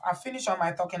conversation, I've finished all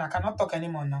my talking. I cannot talk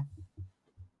anymore now.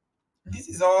 This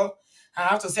is all I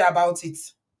have to say about it.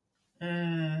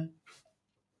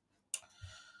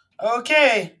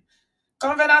 Okay.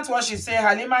 Covenant worship say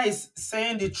Halima is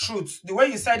saying the truth. The way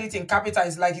you said it in capital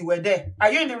is like you were there.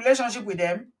 Are you in the relationship with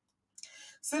them?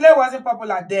 Sile wasn't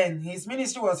popular then. His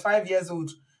ministry was 5 years old.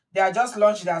 They had just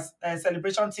launched as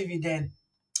Celebration TV then.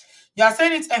 You are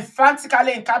saying it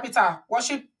emphatically in capital.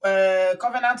 Worship,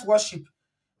 covenant worship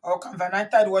or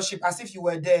covenanted worship as if you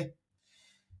were there.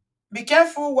 Be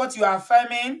careful what you are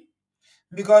affirming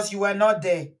because you were not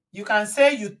there. You can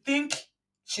say you think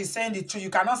she's saying the truth. You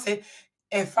cannot say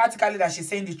emphatically that she's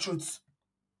saying the truth.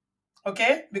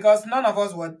 Okay? Because none of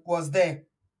us was there.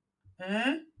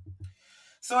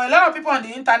 So a lot of people on the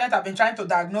internet have been trying to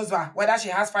diagnose her, whether she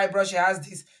has fibroids, she has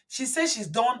this. She says she's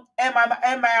done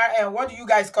MRI, what do you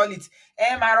guys call it?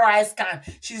 MRI scan.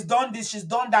 She's done this, she's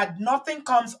done that. Nothing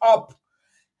comes up.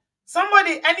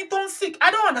 Somebody, anything sick.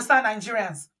 I don't understand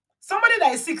Nigerians. Somebody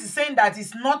that is sick is saying that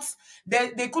it's not,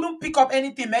 they couldn't pick up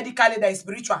anything medically that is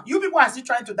spiritual. You people are still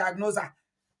trying to diagnose her.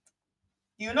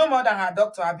 You know more than her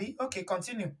doctor, Abi. Okay,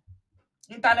 continue.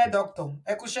 Internet doctor.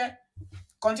 Ekushe.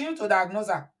 continue to diagnose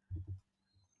her.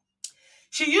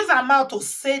 She used her mouth to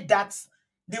say that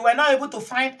they were not able to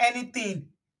find anything.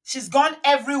 She's gone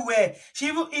everywhere. She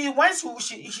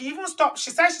even stopped. She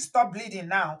said she stopped bleeding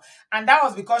now, and that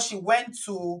was because she went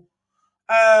to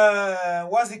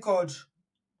what's it called?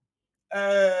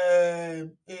 A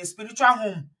spiritual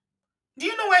home. Do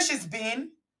you know where she's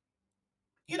been?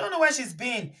 You don't know where she's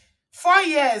been. 4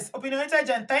 years, opinionated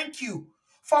agent. Thank you.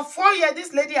 For 4 years,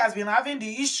 this lady has been having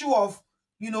the issue of,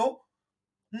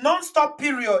 non-stop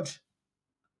period.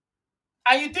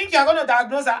 And you think you're going to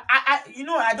diagnose her?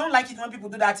 I don't like it when people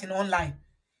do that in online.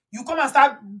 You come and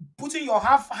start putting your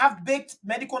half-baked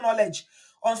medical knowledge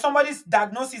on somebody's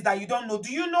diagnosis that you don't know.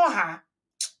 Do you know her?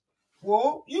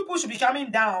 Whoa, you people should be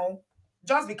coming down.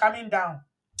 Just be coming down.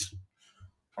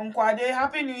 Uncle Ade,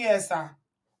 Happy New Year, sir.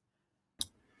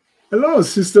 Hello,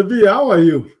 Sister B. How are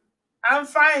you? I'm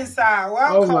fine, sir.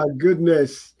 Welcome. Oh, my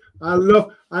goodness.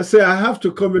 I say I have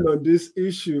to comment on this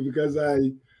issue because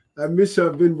I miss you.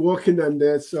 I've been working on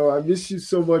that, so I miss you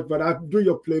so much, but I'll do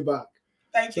your playback.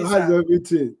 Thank you, how's sir.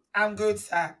 everything? I'm good,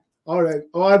 sir. All right.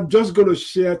 I'm just going to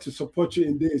share to support you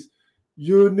in this.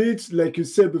 You need, like you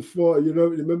said before,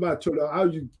 remember I told you how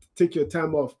you take your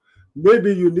time off.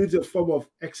 Maybe you need a form of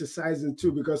exercising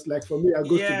too, because like for me, I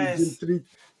go to the gym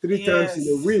three times in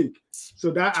a week.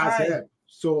 So that has helped.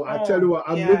 So I tell you what,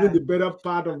 I'm living the better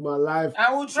part of my life.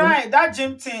 I will try that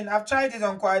gym thing. I've tried it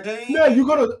on Quadri. Yeah, you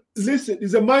gotta listen.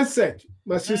 It's a mindset,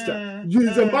 my sister.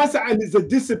 It's a mindset and it's a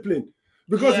discipline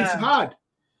because it's hard.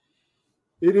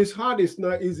 It is hard. It's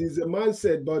not easy. It's a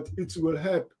mindset, but it will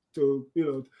help to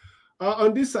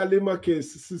on this Halima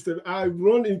case, sister. I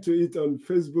run into it on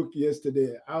Facebook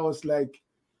yesterday. I was like,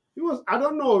 I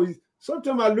don't know.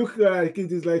 Sometimes I look like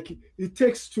it is like it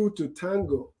takes two to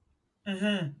tango.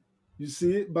 You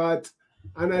see,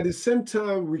 and at the same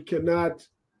time, we cannot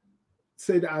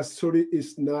say that our story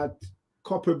is not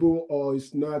culpable or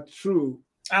it's not true.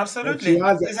 Absolutely.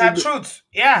 It's her truth.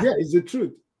 Yeah. Yeah, it's the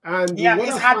truth. And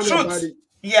it's her truth.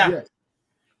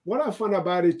 What I found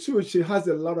about it too, she has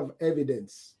a lot of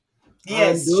evidence.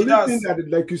 Yes, and the only thing that,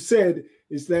 like you said,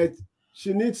 is that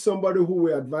she needs somebody who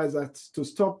will advise her to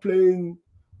stop playing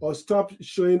or stop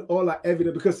showing all her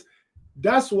evidence, because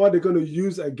that's what they're going to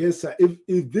use against her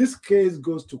if this case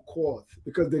goes to court,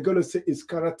 because they're going to say it's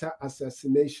character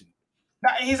assassination.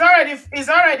 He's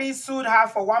already sued her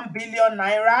for 1 billion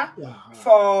naira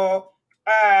for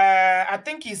I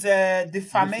think it's a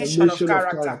defamation of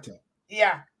character.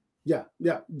 Yeah.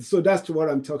 So that's what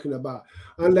I'm talking about.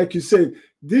 And like you said,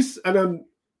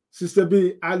 Sister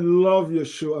B, I love your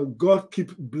show, and God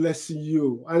keep blessing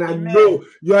you. And I know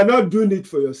you are not doing it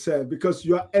for yourself, because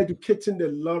you are educating a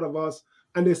lot of us,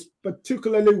 and it's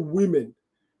particularly women.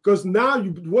 Because now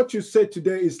what you said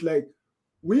today is like,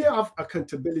 we have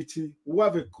accountability. We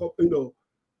have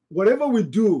whatever we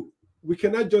do, we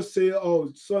cannot just say,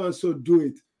 oh, so and so do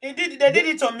it. They did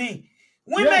it to me.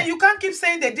 Women, you can't keep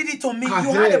saying they did it to me. You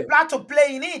had a part to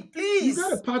play in it, please. You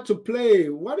got a part to play.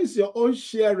 What is your own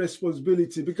share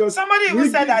responsibility? Because somebody even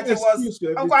said that it was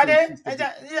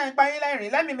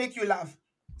let me make you laugh.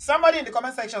 Somebody in the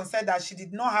comment section said that she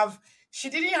didn't have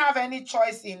any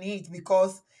choice in it,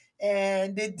 because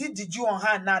they did the Jew on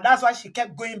her now. That's why she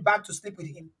kept going back to sleep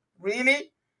with him.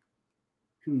 Really?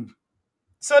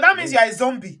 So that means you're a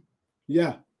zombie.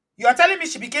 Yeah. You are telling me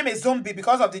she became a zombie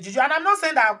because of the juju. And I'm not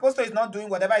saying that Apostle is not doing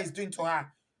whatever he's doing to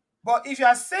her. But if you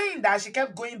are saying that she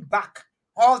kept going back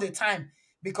all the time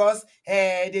because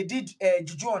they did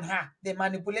juju on her, they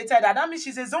manipulated her, that means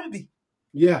she's a zombie.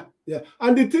 Yeah.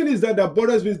 And the thing is that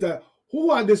bothers me is that who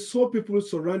are the sole people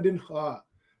surrounding her,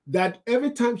 that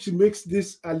every time she makes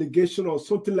this allegation or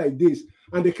something like this,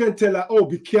 and they can't tell her, oh,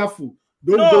 be careful,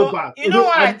 don't go back. You know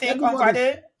what I think, Uncle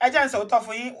Ade?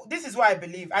 This is what I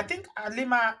believe. I think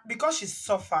Halima, because she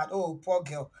suffered, oh, poor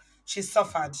girl, she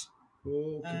suffered.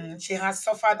 Okay. She has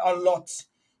suffered a lot.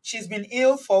 She's been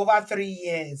ill for over 3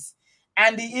 years.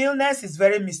 And the illness is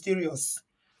very mysterious.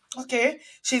 Okay?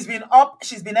 She's been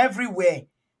everywhere.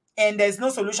 And there's no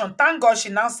solution. Thank God she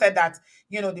now said that,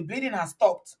 the bleeding has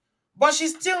stopped. But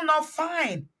she's still not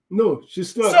fine. No,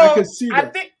 she's not. So I can see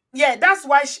that. That's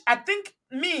why I think,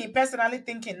 me personally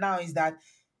thinking now is that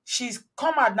she's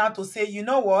come out now to say, you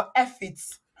know what, F it.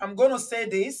 I'm going to say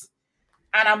this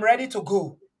and I'm ready to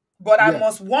go. But I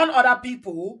must warn other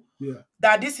people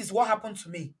that this is what happened to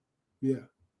me. Yeah.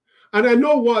 And I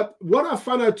know what I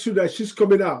found out too, that she's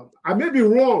coming out. I may be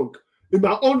wrong in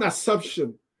my own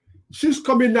assumption. She's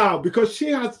coming out because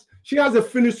she has a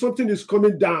feeling something is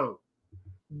coming down.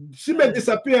 She may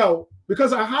disappear,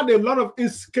 because I had a lot of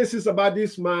cases about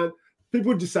this man.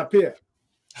 People disappear.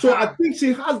 So I think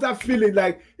she has that feeling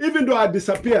like, even though I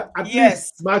disappear, at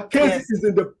least my case is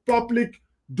in the public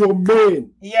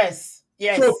domain. Yes.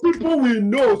 So people will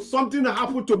know something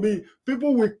happened to me.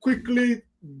 People will quickly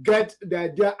get the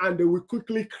idea and they will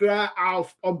quickly cry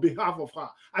out on behalf of her.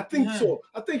 I think so.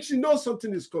 I think she knows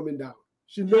something is coming down.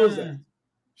 She knows that.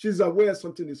 She's aware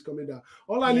something is coming down.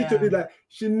 All I need to do is that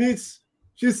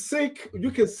she's sick.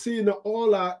 You can see in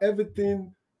all her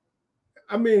everything.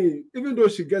 I mean, even though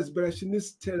she gets better, she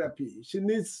needs therapy. She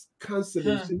needs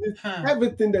counseling. She needs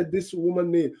everything that this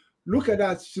woman needs. Look at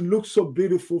that. She looks so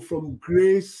beautiful from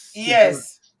grace.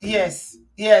 Yes.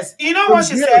 You know what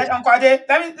she said, Uncle Ade?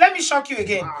 Let me shock you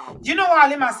again. Wow. Do you know what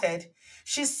Halima said?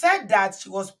 She said that she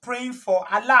was praying for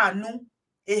Allah Anu,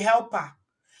 a helper.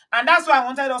 And that's why I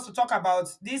wanted us to talk about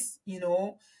this, you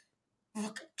know,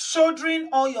 shouldering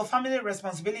all your family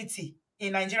responsibility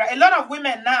in Nigeria. A lot of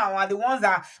women now are the ones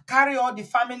that carry all the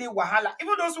family wahala.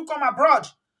 Even those who come abroad,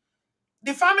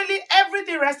 the family,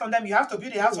 everything rests on them. You have to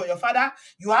build a house for your father.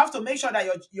 You have to make sure that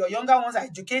your younger ones are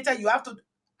educated. You have to,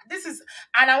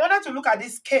 and I wanted to look at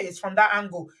this case from that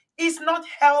angle. It's not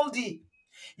healthy.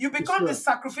 You become the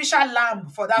sacrificial lamb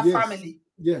for that family.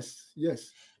 Yes.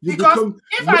 Because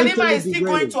if Halima is still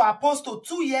going to Apostle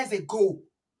 2 years ago,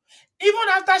 even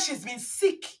after she's been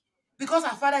sick because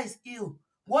her father is ill,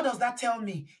 what does that tell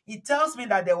me? It tells me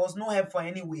that there was no help for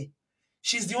anywhere.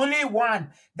 She's the only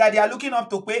one that they are looking up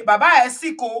to. Baba is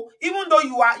sick, even though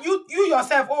you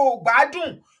yourself,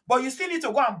 badun, but you still need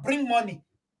to go and bring money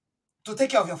to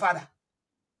take care of your father.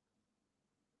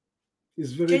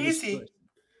 It's very Can you see?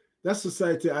 That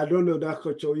society, I don't know, that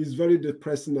culture is very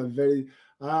depressing and very,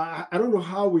 I don't know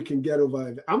how we can get over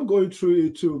it. I'm going through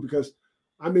it too because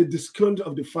I'm a discount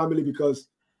of the family because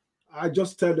I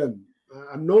just tell them,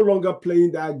 I'm no longer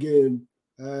playing that game.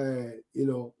 You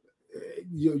know,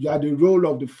 you are the role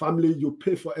of the family. You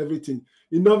pay for everything.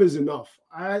 Enough is enough.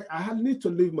 I need to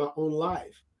live my own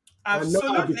life.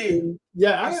 Absolutely.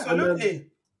 Absolutely.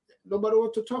 Nobody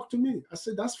wants to talk to me. I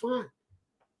said, that's fine.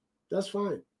 That's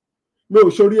fine. No,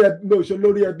 Lori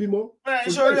Abimo.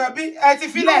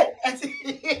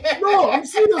 No, I'm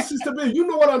serious, Sister B. You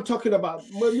know what I'm talking about.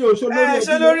 Yes.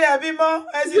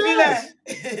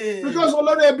 Because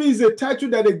Lori Abi is a title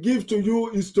that they give to you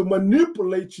is to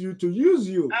manipulate you, to use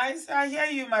you. I hear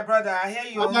you, my brother. I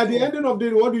hear you. And at the ending of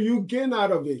the day, what do you gain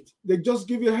out of it? They just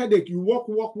give you a headache. You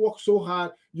work so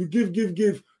hard. You give.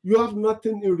 You have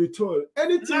nothing in return.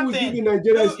 Anything we give in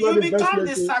Nigeria is not investment. You become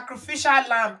the sacrificial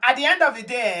lamb. At the end of the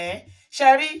day,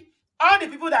 Sherry, all the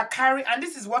people that carry, and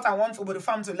this is what I want Obodo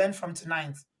Farm to learn from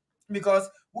tonight, because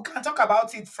we can talk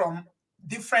about it from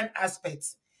different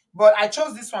aspects. But I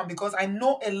chose this one because I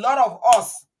know a lot of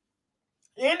us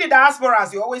in the diaspora,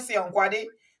 as you always say on Kwade,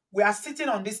 we are sitting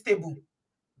on this table.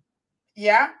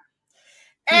 Yeah?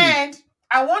 And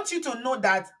I want you to know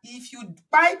that if you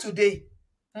buy today,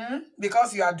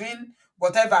 because you are doing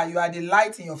whatever, you are the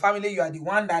light in your family, you are the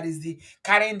one that is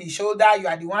carrying the shoulder, you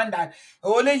are the one that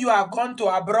only you have gone to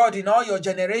abroad in all your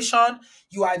generation,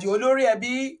 you are the Olori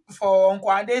Ebi for Uncle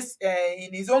Ade's,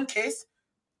 in his own case,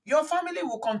 your family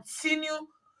will continue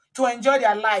to enjoy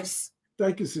their lives.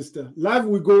 Thank you, sister. Life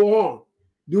will go on.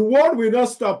 The world will not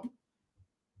stop.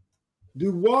 The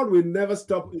world will never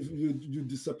stop if you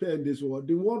disappear in this world.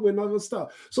 The world will never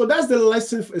stop. So that's the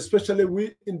lesson, especially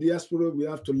we in diaspora, we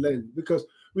have to learn because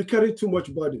we carry too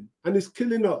much burden and it's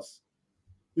killing us.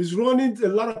 It's running a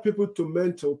lot of people to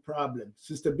mental problems,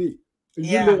 Sister B.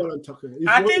 You know what I'm talking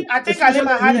about. I think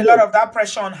Halima had a lot of that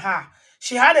pressure on her.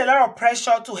 She had a lot of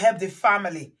pressure to help the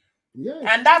family. Yes.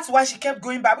 And that's why she kept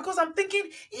going back. Because I'm thinking,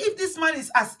 if this man is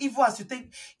as evil as you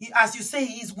think, as you say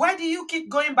he is, why do you keep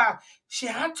going back? She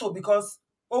had to because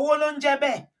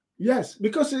Owolonjebe. Yes,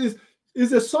 because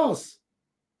it's a source.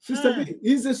 Sister B,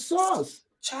 he's a source.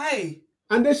 Chai.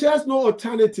 And then she has no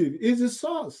alternative. He's a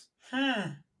source.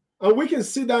 And we can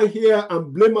sit down here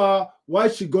and blame her. Why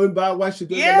is she going back? Why is she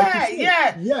doing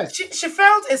that? Yes. She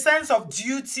felt a sense of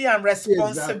duty and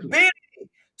responsibility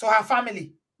to her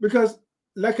family. Because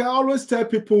like I always tell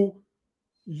people,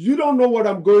 you don't know what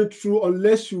I'm going through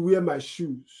unless you wear my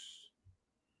shoes.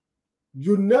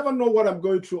 You never know what I'm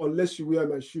going through unless you wear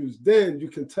my shoes. Then you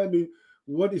can tell me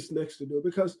what is next to do.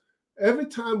 Because every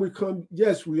time we come,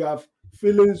 yes, we have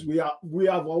feelings, we have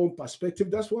our own perspective.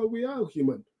 That's why we are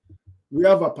human. We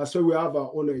have a perspective, we have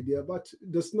our own idea. But it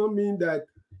does not mean that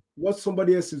what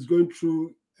somebody else is going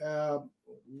through,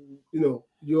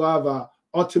 you have a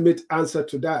ultimate answer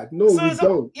to that. No, we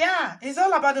don't. It's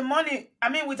all about the money. I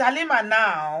mean, with Halima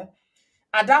now,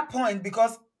 at that point,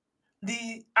 because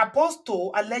the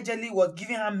apostle allegedly was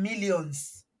giving her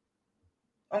millions.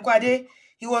 Uncle Ade,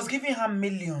 he was giving her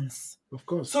millions. Of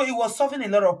course. So it was solving a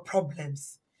lot of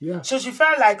problems. Yeah. So she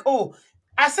felt like, oh,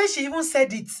 I said she even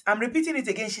said it. I'm repeating it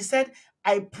again. She said,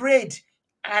 I prayed.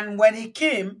 And when he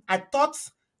came, I thought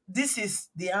this is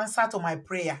the answer to my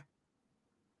prayer.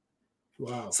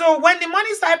 Wow. So when the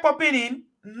money started popping in,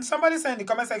 somebody said in the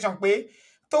comment section, what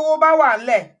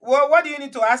do you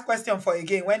need to ask question for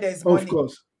again when there's money? Of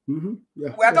course.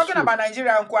 Yeah, we are talking about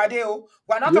Nigeria and Kwadeo.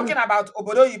 We're not talking about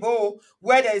Obodoyibo,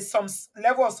 where there is some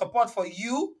level of support for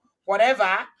you,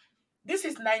 whatever. This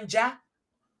is Nigeria.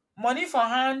 Money for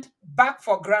hand, back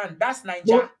for grand. That's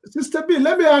Nigeria. Well, Sister B,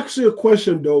 let me ask you a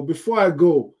question though before I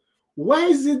go. Why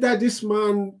is it that this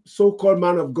man, so-called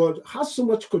man of God, has so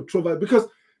much controversy? Because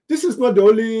this is not the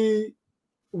only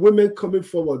women coming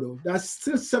forward, though. There's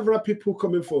still several people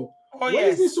coming forward. Oh, What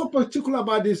is this so particular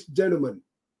about this gentleman?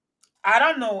 I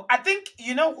don't know. I think,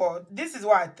 you know what? This is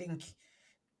what I think.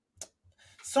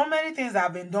 So many things that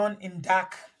have been done in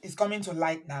dark is coming to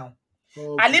light now.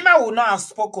 Okay. Halima would not have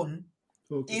spoken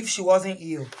if she wasn't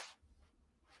ill.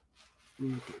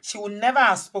 Okay. She would never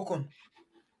have spoken.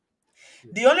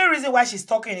 The only reason why she's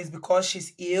talking is because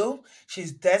she's ill,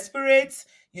 she's desperate,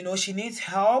 you know, she needs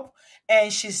help,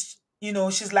 and she's, you know,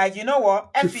 she's like, you know what?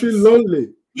 She feels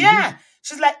lonely. Yeah.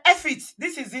 She's like, F it.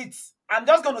 This is it. I'm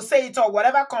just going to say it all.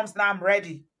 Whatever comes now, I'm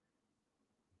ready.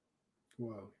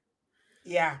 Wow.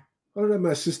 Yeah. All right,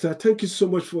 my sister. Thank you so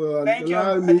much for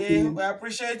allowing me. We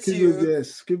appreciate you.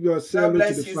 Yes. Give your hello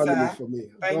to the family for me.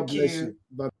 God bless you.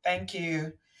 Bye. Thank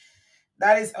you.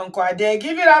 That is Uncle Ade.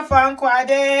 Give it up for Uncle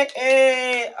Ade.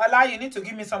 Hey, Ola, you need to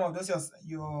give me some of those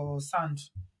your sound.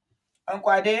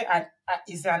 Uncle Ade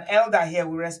is an elder here.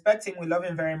 We respect him. We love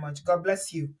him very much. God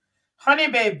bless you. Honey,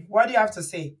 babe, what do you have to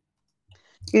say?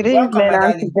 Good evening, my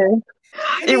darling.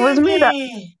 It was me that.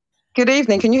 Good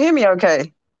evening. Can you hear me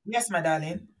okay? Yes, my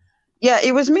darling. Yeah,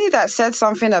 it was me that said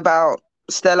something about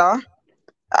Stella.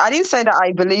 I didn't say that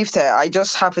I believed her. I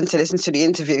just happened to listen to the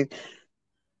interview.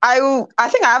 I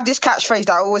think I have this catchphrase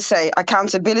that I always say: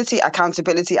 accountability,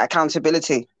 accountability,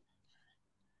 accountability.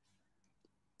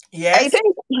 Yes. I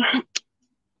think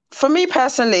for me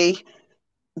personally,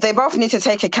 they both need to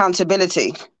take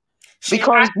accountability.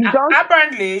 Because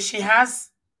apparently she has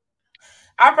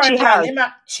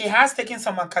taken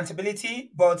some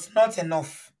accountability, but not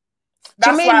enough.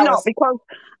 That's to me, not because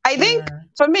I think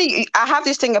for me, I have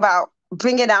this thing about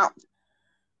bringing out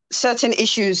certain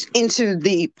issues into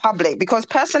the public, because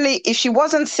personally, if she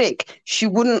wasn't sick, she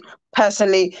wouldn't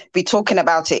personally be talking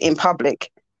about it in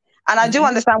public. And I do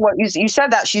understand what you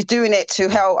said, that she's doing it to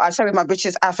help. I said with my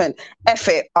British accent, F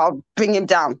it, I'll bring him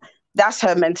down. That's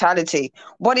her mentality.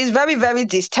 What is very, very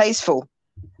distasteful,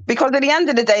 because at the end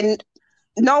of the day,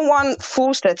 no one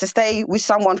forced her to stay with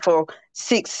someone for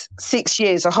six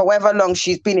years or however long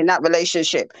she's been in that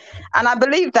relationship. And I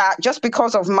believe that just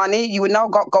because of money, you would now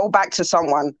go back to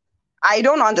someone. I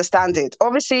don't understand it.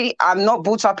 Obviously, I'm not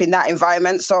brought up in that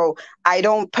environment, so I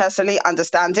don't personally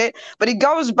understand it. But it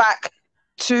goes back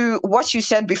to what you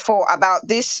said before about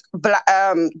this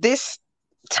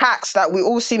tax that we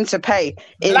all seem to pay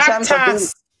in terms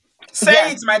of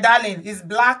Say it, my darling. It's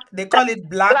black. They call it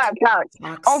black tax.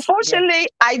 Unfortunately,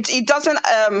 it doesn't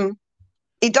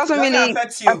really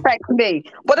affect me.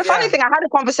 But the funny thing, I had a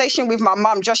conversation with my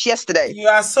mom just yesterday. You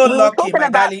are so lucky, my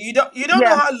darling. You don't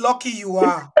know how lucky you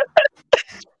are.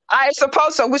 I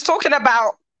suppose so. We're talking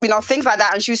about, you know, things like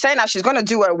that. And she was saying that she's going to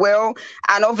do her will.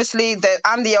 And obviously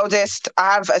I'm the eldest.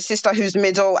 I have a sister who's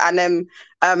middle, and then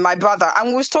my brother. And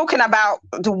we was talking about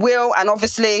the will, and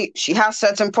obviously she has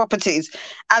certain properties.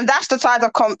 And that's the type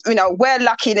of, we're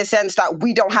lucky in a sense that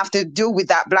we don't have to deal with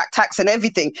that black tax and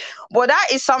everything. But that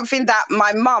is something that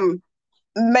my mum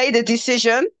made a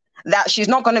decision that she's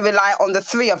not going to rely on the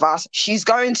three of us. She's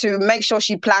going to make sure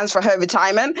she plans for her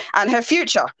retirement and her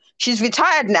future. She's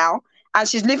retired now, and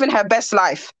she's living her best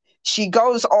life. She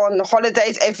goes on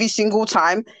holidays every single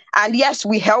time. And yes,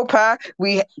 we help her.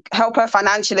 We help her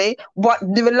financially, but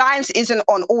the reliance isn't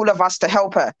on all of us to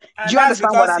help her. And do you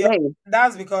understand what I mean?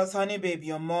 That's because, honey, babe,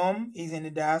 your mom is in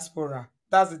the diaspora.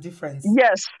 That's the difference.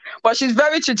 Yes, but she's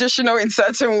very traditional in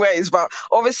certain ways. But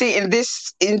obviously in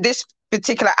this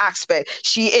particular aspect,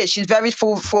 she's very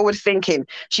forward thinking.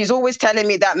 She's always telling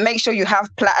me that make sure you have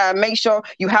a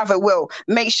will,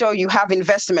 make sure you have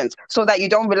investments so that you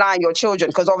don't rely on your children,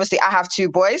 because obviously I have 2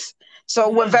 boys, so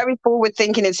we're very forward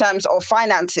thinking in terms of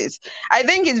finances. I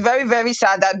think it's very, very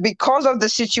sad that because of the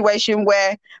situation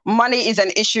where money is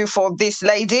an issue for this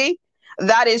lady,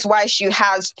 that is why she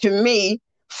has, to me,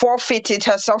 forfeited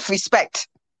her self-respect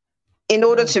in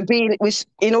order to be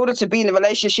in a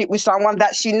relationship with someone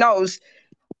that she knows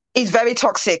is very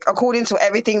toxic, according to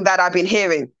everything that I've been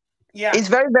hearing. Yeah, it's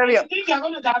very, very.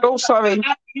 Oh, sorry.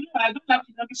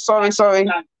 Sorry.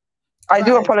 I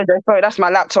do apologize. Sorry, that's my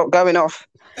laptop going off.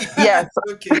 Yes.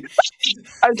 Okay.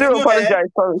 I do apologize.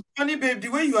 Sorry. Honey, babe, the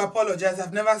way you apologize,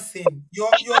 I've never seen. Your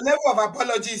level of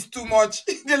apology is too much.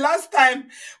 The last time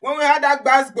when we had that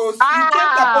bass boss, you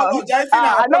kept apologizing.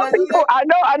 I know people. I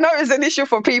know it's an issue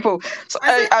for people. So,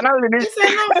 I know it is.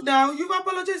 It's enough now. You've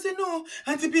apologized. Say no,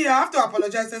 Auntie B, I have to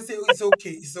apologize and say it's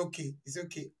okay. It's okay. It's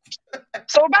okay.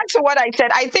 So back to what I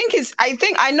said.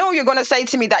 I know you're going to say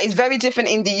to me that it's very different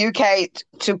in the UK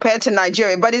compared to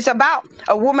Nigeria, but it's about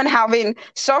a woman having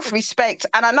self-respect.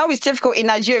 And I know it's difficult in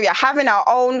Nigeria, having our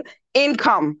own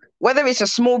income, whether it's a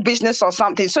small business or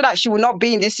something, so that she will not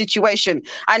be in this situation.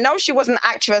 I know she was an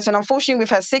actress, and unfortunately with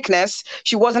her sickness,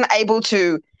 she wasn't able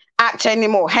to act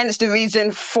anymore. Hence the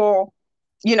reason for,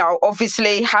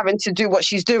 obviously having to do what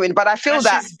she's doing. But I feel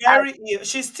that she's very ill.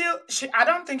 I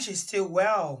don't think she's still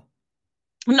well.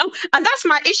 No, and that's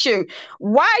my issue.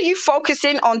 Why are you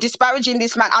focusing on disparaging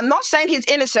this man? I'm not saying he's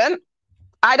innocent.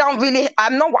 I don't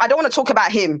want to talk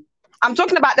about him. I'm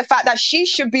talking about the fact that she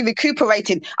should be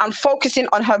recuperating and focusing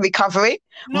on her recovery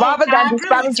rather than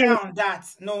disparaging.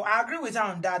 I agree with her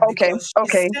on that. Because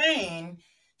she's saying,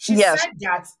 she said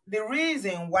that the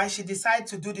reason why she decided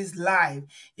to do this live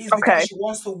is because she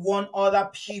wants to warn other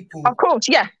people. Of course,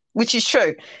 yeah. Which is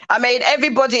true. I mean,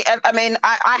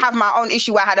 I have my own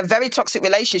issue where I had a very toxic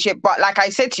relationship. But like I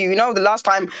said to you, the last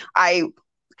time I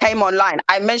came online,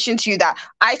 I mentioned to you that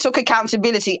I took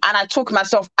accountability and I took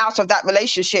myself out of that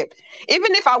relationship.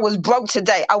 Even if I was broke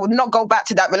today, I would not go back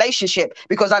to that relationship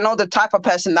because I know the type of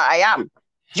person that I am.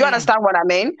 Do you understand what I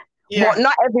mean? Yeah.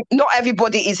 Well, not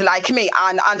everybody is like me,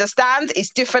 and understand it's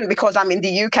different because I'm in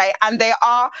the UK and they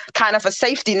are kind of a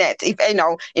safety net, if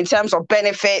in terms of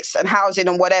benefits and housing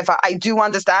and whatever. I do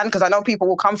understand because I know people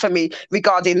will come for me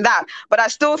regarding that, but I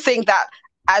still think that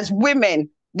as women,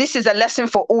 this is a lesson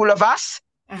for all of us.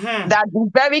 That be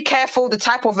very careful the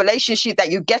type of relationship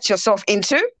that you get yourself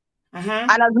into,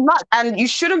 and you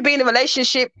shouldn't be in a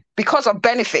relationship because of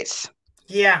benefits.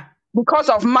 Yeah. Because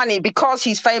of money, because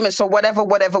he's famous or whatever.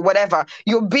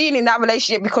 You're being in that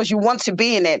relationship because you want to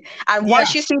be in it. And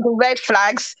once you see the red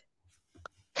flags,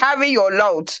 carry your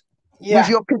load with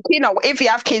your, if you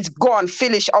have kids, go and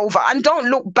finish over and don't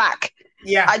look back.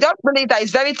 Yeah. I don't believe that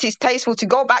it's very distasteful to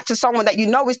go back to someone that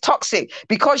is toxic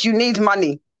because you need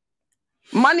money.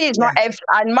 Money is not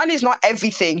money is not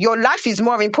everything. Your life is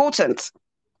more important.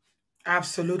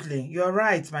 Absolutely. You're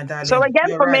right, my darling. So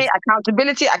again, for me,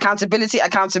 accountability. And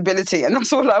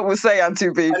that's all I will say,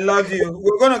 Auntie B. I love you.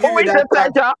 We're going to give you that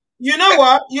pleasure. You know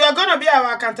what? You are going to be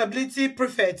our accountability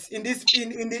prefect in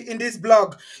this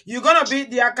blog. You're going to be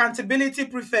the accountability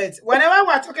prefect. Whenever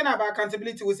we're talking about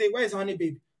accountability, we say, where is Honey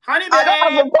Babe? Honey Babe! I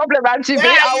don't have a problem, Auntie B.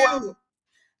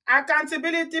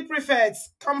 Accountability prefect,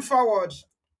 come forward.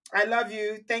 I love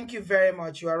you. Thank you very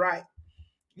much. You are right.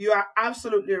 You are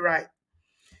absolutely right.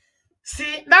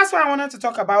 See, that's why I wanted to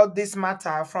talk about this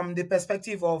matter from the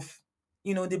perspective of,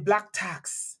 the black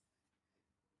tax.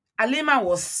 Halima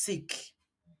was sick.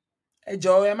 I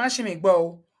know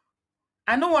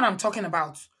what I'm talking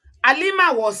about.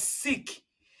 Halima was sick,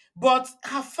 but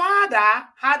her father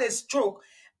had a stroke,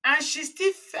 and she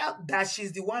still felt that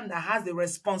she's the one that has the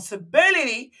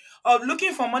responsibility of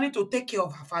looking for money to take care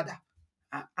of her father.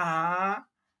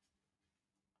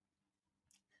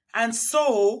 And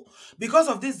so, because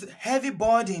of this heavy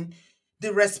burden,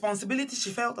 the responsibility she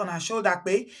felt on her shoulder,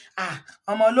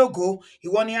 I'm a logo,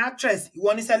 you want an actress, you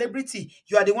want a celebrity,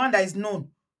 you are the one that is known.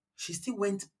 She still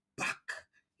went back.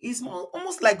 It's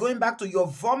almost like going back to your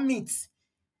vomit.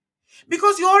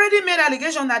 Because you already made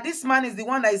allegation that this man is the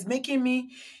one that is making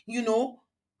me,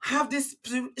 have this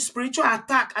spiritual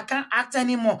attack. I can't act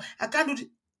anymore. I can't do it.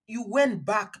 You went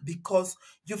back because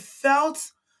you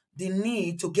felt the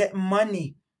need to get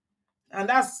money. And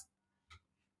that's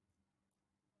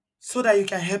so that you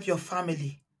can help your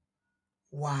family.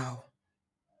 Wow.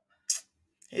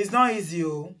 It's not easy.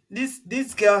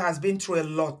 This girl has been through a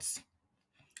lot.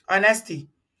 Honesty.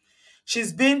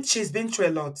 She's been through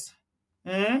a lot.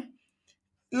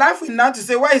 Life will not to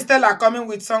say, why is Stella coming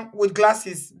with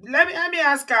glasses? Let me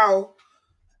ask her.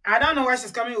 I don't know why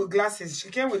she's coming with glasses. She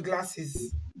came with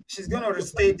glasses. She's gonna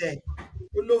stay there.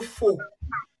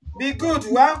 Be good.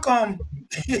 Welcome.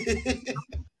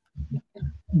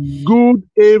 Good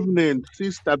evening,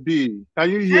 Sister B. Can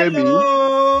you hear me?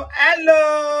 Hello.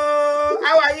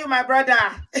 How are you, my brother?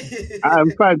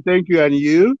 I'm fine, thank you. And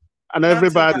you? And not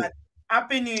everybody?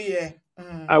 Happy New Year.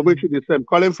 I wish you the same.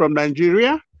 Calling from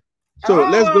Nigeria. So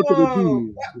let's go to the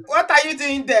beach. What are you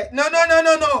doing there? No.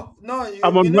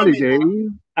 I'm on holiday.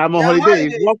 I'm on holiday.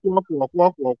 Walk.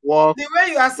 The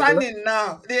way you are sounding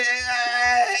now,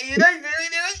 you know,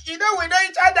 we know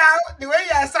each other the way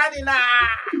you are standing now.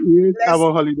 Yes, I'm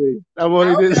on holiday. I'm on I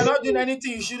hope holiday. you're not doing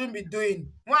anything you shouldn't be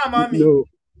doing. What, mommy? No,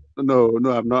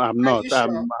 no, I'm not. I'm Are not. you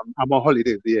sure? I'm on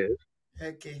holidays. Yes,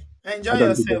 Okay. I Enjoy don't do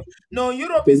yourself. that. No,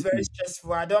 Europe is Thank very you.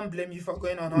 stressful. I don't blame you for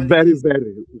going on Very, holidays.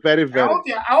 very, very, very.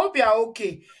 I hope you're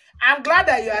okay. I'm glad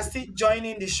that you are still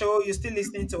joining the show. You're still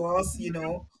listening to us, you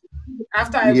know,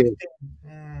 after Yes, everything.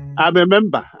 Mm. I'm a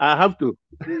member. I have to.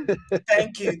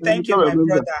 Thank you. I Thank you, become a my member.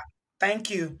 brother. Thank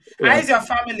you. How Yeah. is your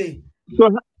family? So,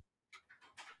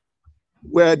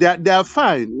 well, they are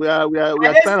fine. We are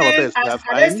trying our best. They are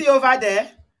Are they fine. still over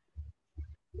there?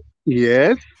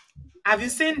 Yes, Have you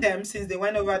seen them since they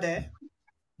went over there?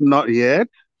 not yet.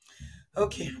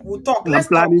 Okay, we'll talk. I'm Let's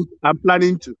talk. planning. I'm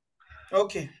planning to.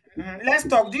 Okay. Let's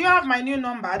talk. Do you have my new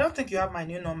number? I don't think you have my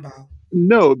new number.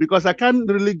 No, because I can't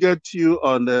really get you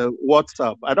on the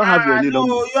WhatsApp. I don't have your new number.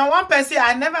 No, you are one person.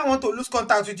 I never want to lose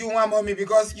contact with you, one mommy,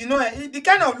 because you know the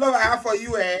kind of love I have for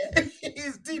you,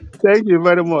 is deep. Thank you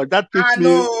very much. That fits I me.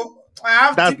 know I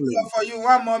have deep Darling. love for you,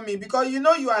 one mommy, because you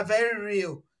know you are very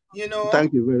real. You know,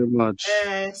 Thank you very much.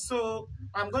 so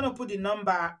I'm gonna put the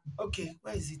number. Okay,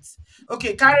 where is it?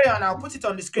 Okay, carry on. I'll put it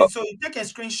on the screen. So you take a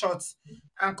screenshot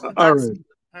and All contact right. me.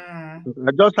 Mm.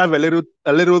 I just have a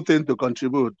little thing to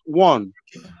contribute. One,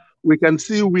 we can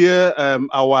see where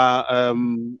our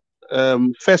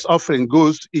first offering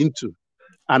goes into,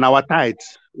 and our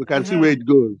tithes. We can see where it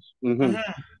goes.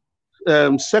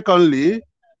 Secondly,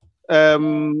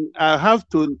 I have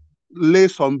to lay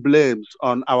some blames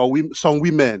on some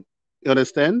women. You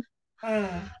understand?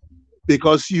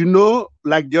 Because you know,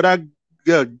 like the other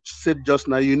girl said just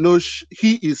now, you know,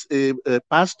 he is a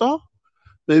pastor.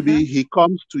 Maybe he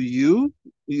comes to you,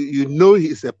 you know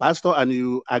he's a pastor, and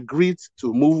you agreed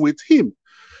to move with him.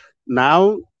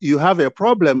 Now you have a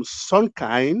problem, some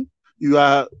kind. You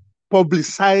are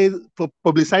publicizing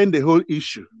the whole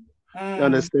issue. You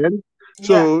understand? Yeah.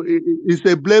 So it's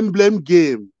a blame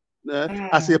game.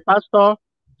 As a pastor,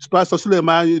 Pastor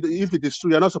Suleiman, if it is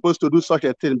true, you're not supposed to do such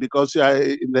a thing because you are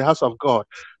in the house of God.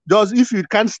 Just if you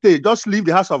can't stay, just leave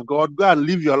the house of God, go and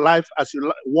live your life as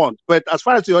you want. But as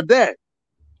far as you're there,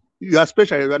 you are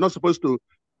special. You are not supposed to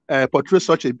portray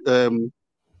such a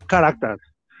character.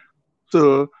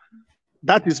 So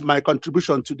that is my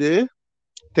contribution today.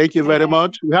 Thank you very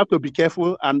much. We have to be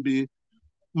careful and be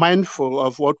mindful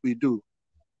of what we do.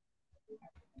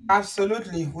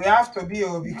 Absolutely, we have to be,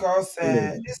 because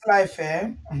this life,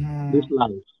 This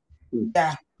life.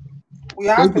 yeah, we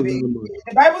have Thank to you be. very much.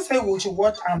 The Bible says we should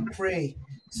watch and pray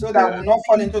so that we will not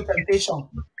fall into temptation.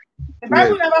 The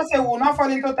Bible Yes. never says we will not fall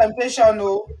into temptation.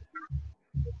 No,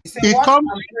 it says It watch comes.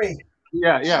 and pray.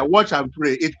 Yeah. Watch and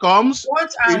pray. It comes.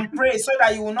 Watch and pray so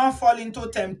that you will not fall into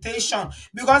temptation,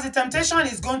 because the temptation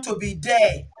is going to be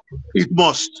there. It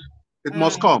must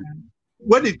come.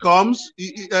 When it comes,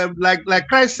 like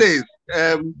Christ says,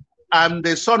 I'm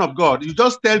the Son of God. You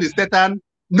just tell the Satan,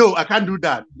 no, I can't do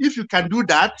that. If you can do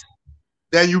that,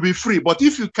 then you'll be free. But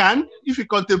if you can't, if you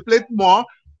contemplate more,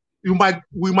 we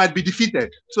might be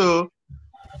defeated. So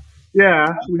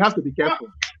yeah, we have to be careful.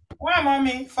 Well,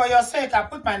 mommy, for your sake, I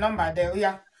put my number there.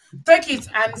 Yeah, take it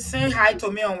and say hi to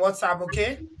me on WhatsApp,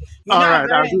 okay? You know, I'm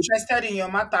very interested in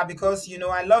your matter because you know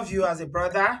I love you as a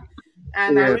brother,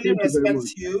 and I really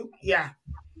respect you. Yeah,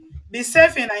 be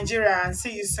safe in Nigeria and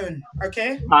see you soon.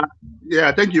 Okay?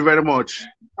 Yeah, thank you very much.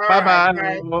 Bye.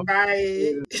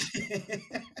 Bye.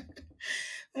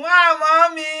 Wow,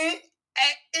 mommy.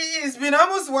 It's been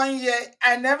almost 1 year,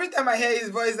 and every time I hear his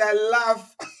voice, I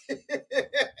laugh.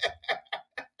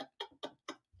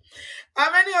 How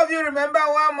many of you remember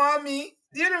one mommy?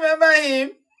 Do you remember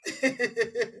him?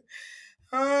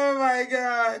 Oh my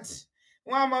God.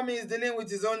 One mommy is dealing with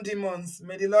his own demons.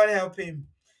 May the Lord help him.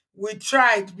 We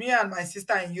tried, me and my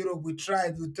sister in Europe, we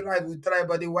tried,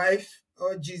 but the wife,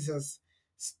 oh Jesus,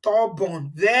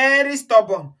 stubborn, very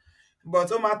stubborn. But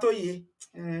Omatoye,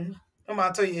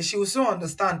 she will soon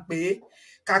understand,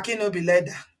 Kaki no be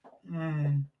leather.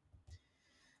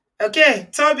 Okay,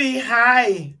 Toby,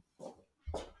 hi.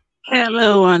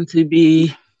 Hello, Auntie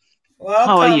B. Welcome,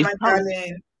 how are you? My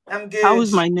darling. I'm good. How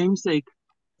is my namesake?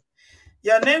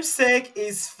 Your namesake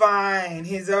is fine.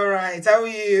 He's all right. How are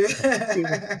you?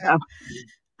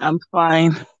 I'm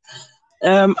fine.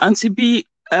 Auntie B,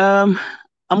 I'm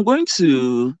going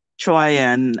to try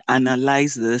and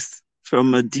analyze this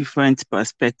from a different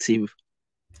perspective.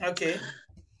 Okay.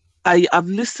 I've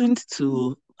listened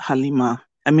to Halima.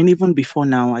 I mean, even before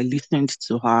now, I listened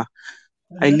to her.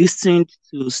 I listened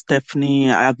to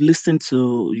Stephanie. I've listened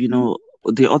to,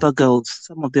 the other girls,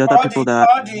 some of the other people that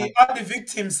all the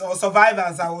victims or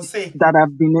survivors, I will say, that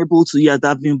have been able to, that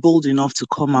have been bold enough to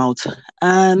come out.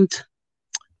 And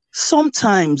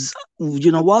sometimes,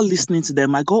 while listening to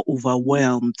them, I got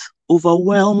overwhelmed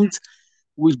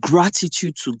with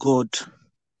gratitude to God.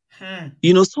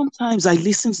 Sometimes I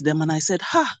listen to them and I said,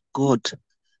 God,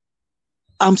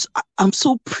 I'm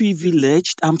so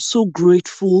privileged. I'm so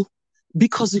grateful,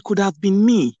 because it could have been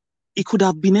me. It could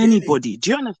have been anybody.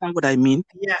 Do you understand what I mean?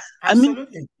 Yeah,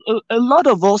 absolutely. I mean, a lot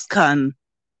of us can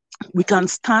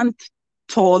stand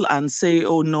tall and say,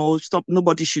 oh no, stop,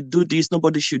 nobody should do this,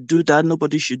 nobody should do that,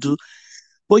 nobody should do.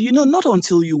 But not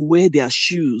until you wear their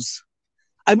shoes.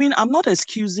 I mean, I'm not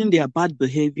excusing their bad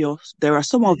behavior. There are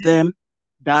some of them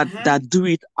that do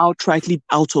it outrightly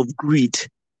out of greed.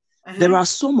 There are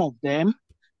some of them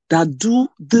that do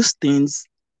these things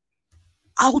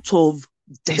out of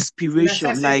desperation,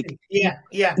 necessity.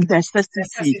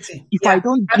 Necessity. If I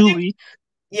don't do it,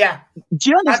 do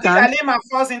you understand? I think Halima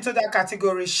falls into that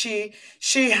category. She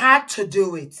had to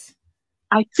do it.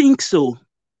 I think so,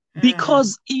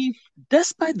 because if,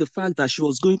 despite the fact that she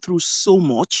was going through so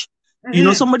much,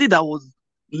 somebody that was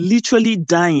literally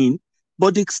dying,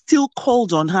 but they still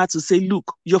called on her to say,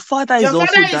 look, your father is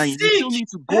also dying. You still need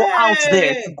to go out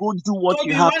there to go do what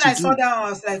you have to do. When I saw that, I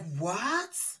was like, what?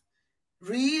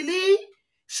 Really?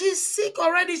 She's sick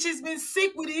already. She's been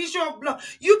sick with the issue of blood.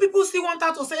 You people still want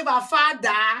her to save her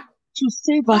father? To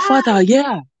save her father,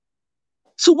 yeah.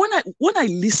 So when I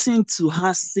listened to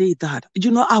her say that,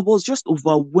 I was just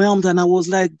overwhelmed, and I was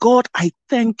like, God, I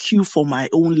thank you for my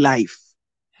own life.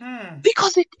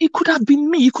 Because it could have been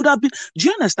me. It could have been. Do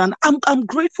you understand? I'm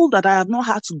grateful that I have not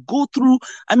had to go through.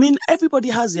 I mean, everybody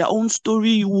has their own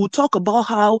story. We will talk about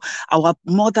how our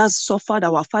mothers suffered,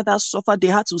 our fathers suffered. They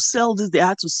had to sell this, they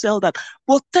had to sell that.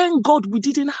 But thank God we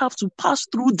didn't have to pass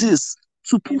through this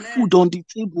to put food on the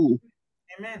table.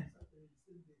 Amen.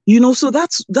 So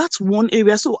that's one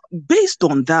area. So based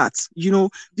on that,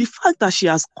 the fact that she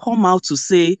has come out to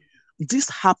say this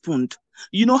happened,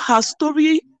 her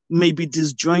story may be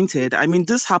disjointed. I mean,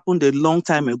 this happened a long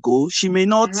time ago. She may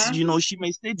not, she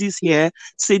may say this here,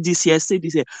 say this here, say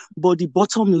this here. But the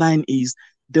bottom line is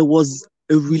there was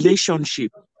a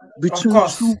relationship between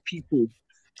two people.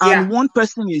 And one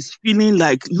person is feeling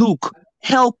like, look,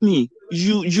 help me.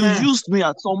 You used me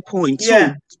at some point.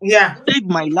 So save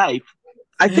my life.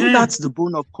 I think that's the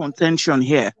bone of contention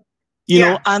here.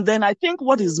 And then I think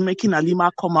what is making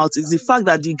Halima come out is the fact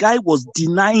that the guy was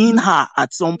denying her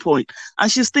at some point. And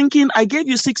she's thinking, I gave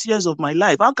you 6 years of my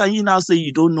life. How can you now say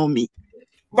you don't know me?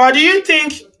 But do you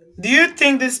think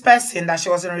this person that she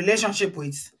was in a relationship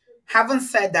with, having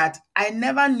said that, I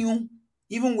never knew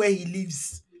even where he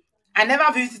lives. I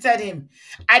never visited him.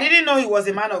 I didn't know he was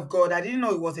a man of God. I didn't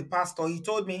know he was a pastor. He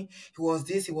told me he was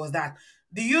this, he was that.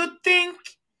 Do you think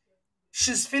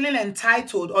she's feeling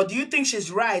entitled, or do you think she's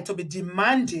right to be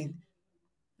demanding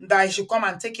that he should come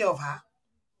and take care of her?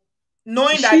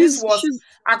 Knowing that this was,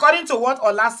 according to what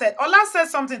Ola said. Ola said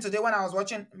something today when I was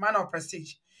watching Man of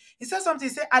Prestige. He said something,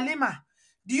 he said, Halima,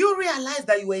 do you realize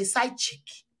that you were a side chick?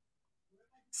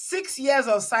 6 years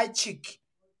of side chick.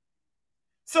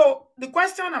 So the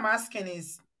question I'm asking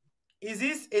is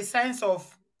this a sense of,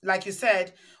 like you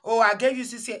said, oh, I gave you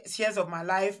 6 years of my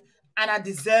life, and I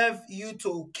deserve you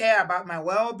to care about my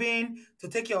well-being, to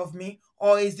take care of me?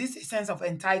 Or is this a sense of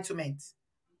entitlement?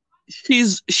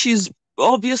 She's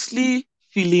obviously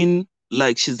feeling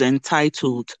like she's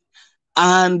entitled.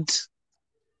 And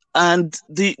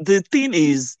the thing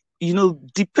is,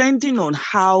 depending on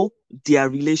how their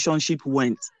relationship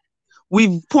went,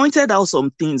 we've pointed out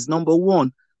some things. Number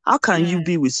one, how can you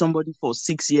be with somebody for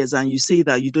 6 years and you say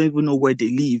that you don't even know where they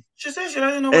live? She said she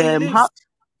doesn't know where he lives.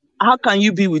 How can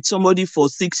you be with somebody for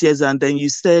 6 years and then you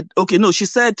said, okay, no, she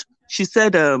said she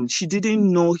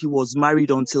didn't know he was married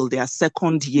until their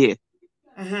second year,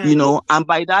 and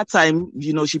by that time,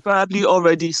 she probably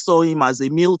already saw him as a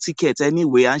meal ticket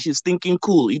anyway, and she's thinking,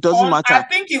 cool, it doesn't matter. I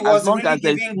think he was really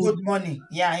giving good money.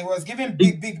 Yeah, he was giving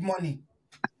big money.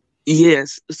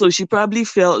 Yes, so she probably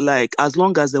felt like as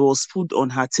long as there was food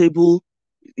on her table,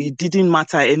 it didn't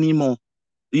matter anymore.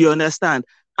 You understand?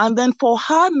 And then for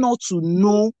her not to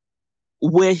know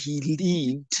where he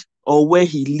lived or where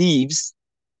he lives,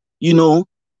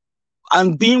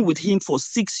 and being with him for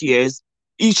 6 years,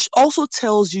 it also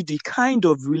tells you the kind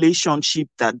of relationship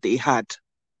that they had.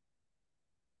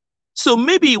 So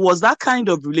maybe it was that kind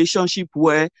of relationship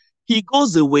where he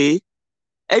goes away,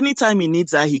 anytime he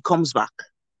needs her, he comes back.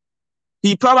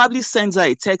 He probably sends her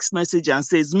a text message and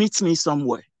says, meet me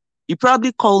somewhere. He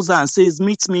probably calls her and says,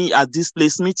 meet me at this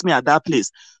place, meet me at that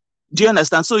place. Do you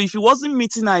understand? So if he wasn't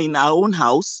meeting her in her own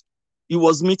house, he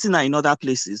was meeting her in other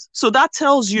places. So that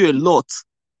tells you a lot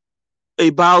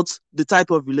about the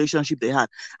type of relationship they had.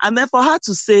 And then for her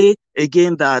to say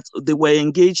again that they were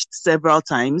engaged several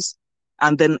times,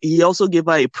 and then he also gave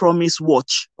her a promise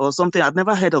watch or something. I've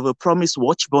never heard of a promise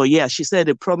watch, but yeah, she said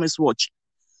a promise watch.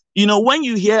 You know, when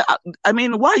you hear, I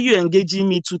mean, why are you engaging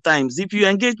me 2 times? If you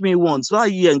engage me once, why are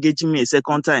you engaging me a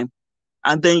second time?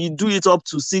 And then you do it up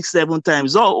to 6, 7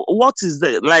 times. Oh, what is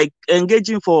that? Like,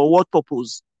 engaging for what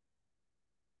purpose?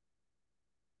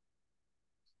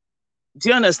 Do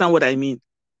you understand what I mean?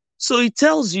 So it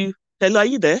tells you, hello, are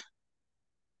you there?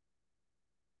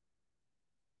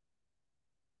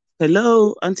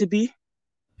 Hello, Auntie B?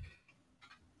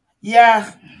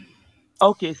 Yeah.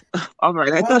 Okay. All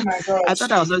right. Oh my I gosh.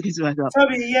 thought I was talking to myself.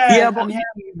 Toby, yeah, Yeah, I'm but hearing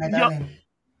you, my darling.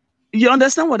 you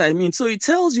understand what I mean? So it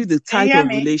tells you the Can you type hear of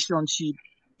me? relationship.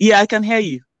 Yeah, I can hear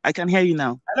you. I can hear you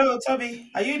now. Hello, Toby.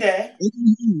 Are you there?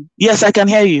 Yes, I can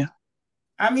hear you.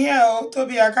 I'm here, oh,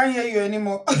 Toby. I can't hear you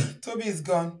anymore. Toby is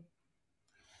gone.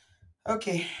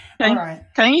 Okay. All right.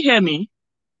 Can you hear me?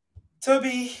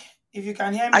 Toby, if you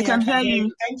can hear me, I can hear hear you.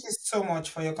 you. Thank you so much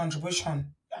for your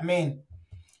contribution. I mean,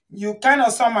 you kind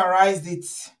of summarized it.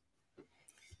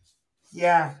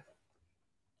 Yeah.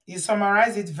 You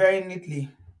summarized it very neatly.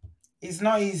 It's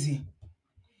not easy.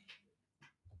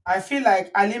 I feel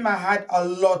like Halima had a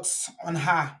lot on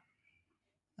her.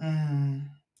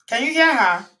 Can you hear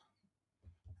her?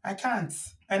 I can't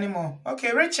anymore.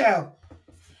 Okay, Rachel.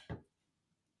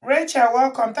 Rachel,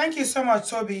 welcome. Thank you so much,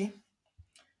 Toby.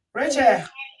 Rachel,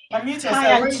 unmute yourself. Hi,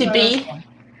 Where are you Auntie joining us B. from?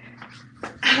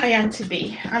 Hi, Auntie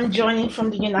B. I'm joining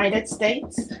from the United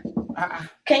States. Uh-uh.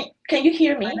 Can you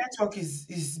hear me? My network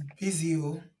is busy.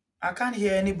 Oh. I can't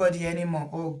hear anybody anymore.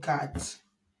 Oh, God.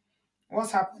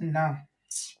 What's happened now?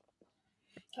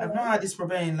 Hello? I've not had this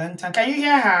problem in a long time. Can you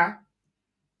hear her?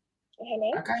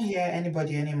 Hello? I can't hear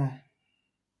anybody anymore.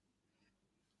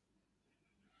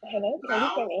 Hello? Can you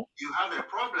hear me? You have a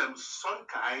problem, some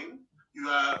kind. You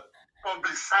are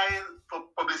publicizing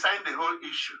the whole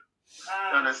issue.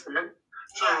 You understand?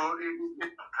 So, in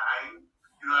time,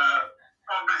 you are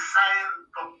publicizing.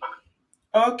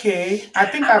 Okay, I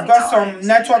think I've got some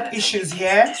network issues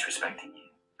here. Disrespecting you.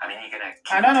 I mean, you're gonna.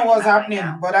 I don't know what's happening,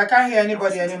 but I can't hear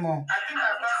anybody anymore. I think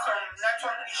I've got some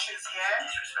network issues here.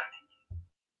 Disrespecting you.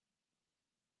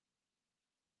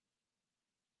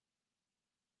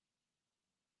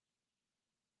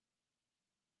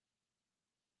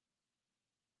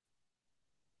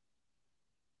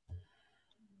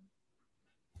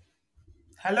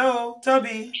 Hello,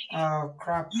 Toby. Oh,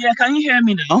 crap. Yeah, can you hear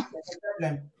me now? There's a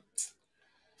problem.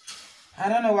 I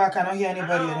don't know why I cannot hear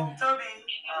anybody anymore. Toby.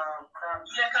 Crap.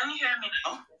 Yeah, can you hear me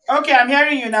now? Okay, I'm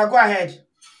hearing you now. Go ahead.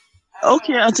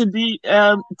 Okay, Auntie B.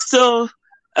 So,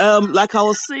 like I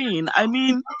was saying, I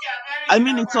mean,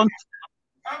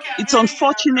 it's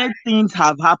unfortunate things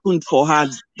have happened for her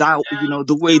that, you know,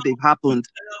 the way they've happened.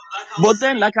 But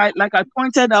then, like I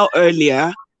pointed out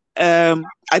earlier,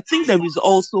 I think there is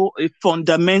also a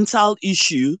fundamental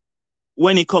issue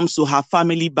when it comes to her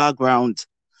family background,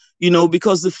 you know,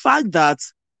 because the fact that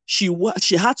she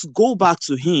had to go back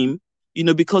to him, you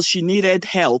know, because she needed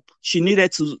help, she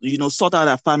needed to, you know, sort out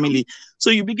her family. So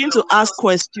you begin to ask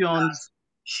questions,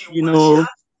 you know,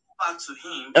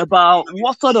 about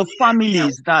what sort of family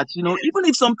is that, you know, even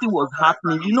if something was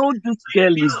happening, you know, this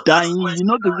girl is dying, you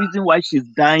know, the reason why she's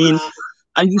dying,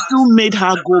 and you still made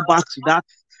her go back to that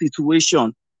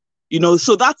situation. You know,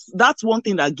 so that's one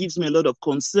thing that gives me a lot of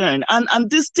concern. And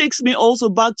this takes me also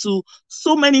back to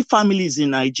so many families in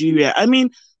Nigeria. I mean,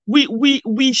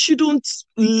 we shouldn't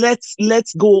let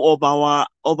go of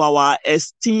our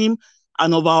esteem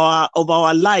and of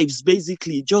our lives,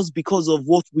 basically, just because of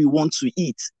what we want to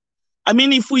eat. I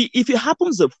mean, if it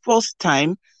happens the first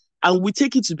time and we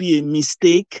take it to be a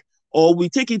mistake, or we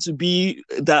take it to be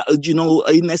that, you know,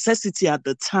 a necessity at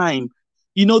the time,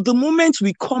 you know, the moment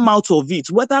we come out of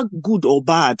it, whether good or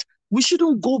bad, we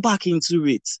shouldn't go back into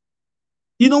it.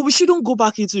 You know, we shouldn't go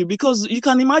back into it, because you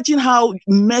can imagine how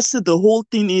messy the whole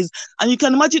thing is. And you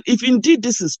can imagine if indeed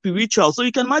this is spiritual. So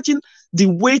you can imagine the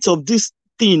weight of this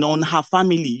thing on her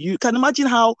family. You can imagine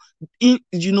how, you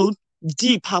know,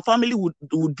 deep her family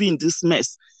would be in this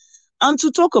mess. And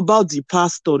to talk about the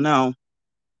pastor now,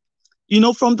 you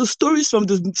know, from the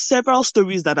several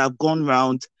stories that have gone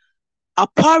round,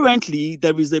 apparently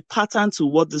there is a pattern to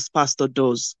what this pastor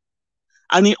does.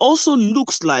 And it also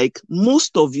looks like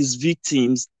most of his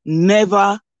victims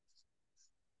never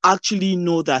actually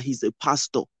know that he's a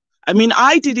pastor. I mean,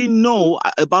 I didn't know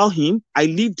about him. I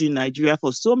lived in Nigeria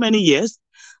for so many years.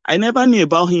 I never knew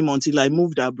about him until I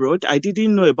moved abroad. I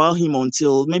didn't know about him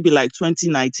until maybe like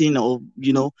 2019, or,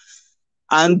 you know.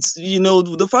 And,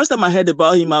 the first time I heard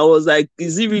about him, I was like,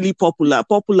 is he really popular?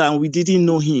 Popular, and we didn't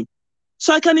know him.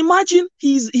 So I can imagine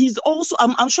he's also,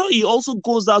 I'm sure he also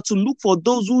goes out to look for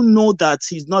those who know that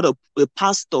he's not a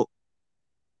pastor.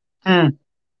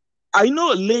 I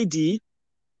know a lady,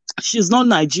 she's not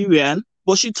Nigerian,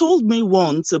 but she told me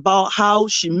once about how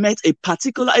she met a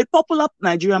popular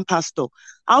Nigerian pastor,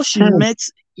 how she met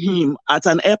him at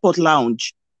an airport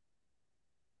lounge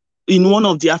in one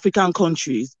of the African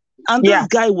countries. And this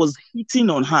guy was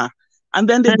hitting on her. And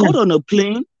then they got on a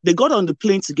plane. They got on the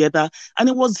plane together, and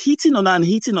it was hitting on her and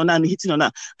hitting on her and hitting on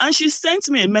her. And she sent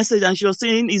me a message, and she was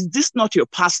saying, "Is this not your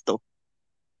pastor?"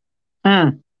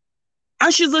 And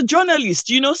she's a journalist,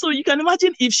 so you can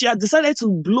imagine if she had decided to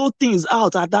blow things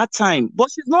out at that time.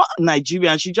 But she's not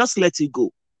Nigerian. She just let it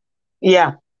go.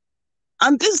 Yeah.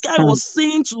 And this guy was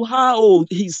saying to her, "Oh,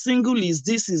 he's single, is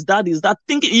this, is that, is that."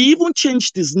 Thinking he even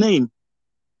changed his name.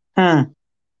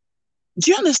 Do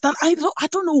you understand? I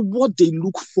don't know what they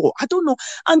look for. I don't know.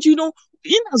 And in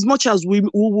as much as we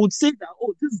would say that,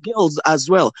 oh, these girls as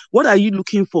well, what are you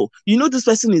looking for? This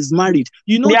person is married.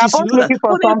 They are This, both looking that.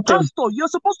 for But something. a pastor, you're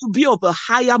supposed to be of a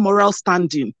higher moral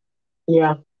standing.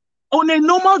 Yeah. On a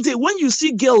normal day, when you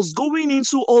see girls going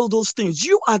into all those things,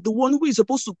 you are the one who is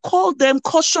supposed to call them,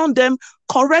 caution them,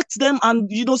 correct them,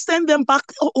 and send them back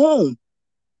home.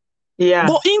 Yeah.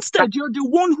 But instead, you're the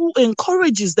one who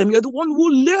encourages them. You're the one who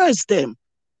lures them.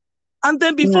 And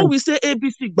then before we say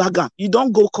ABC Baga, you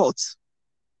don't go court.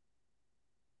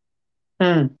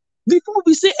 Before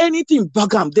we say anything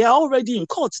Bagam, they are already in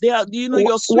court. They are,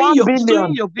 you're suing your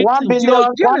victims. 1 billion,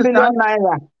 1 billion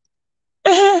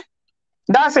naira.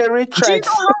 That's a rich Do you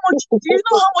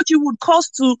know how much it would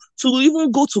cost to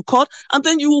even go to court? And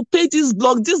then you will pay this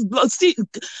blog. See,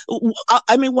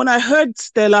 I mean, when I heard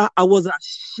Stella, I was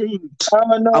ashamed.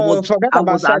 Oh no, forget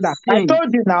about Stella. Ashamed. I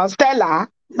told you now, Stella.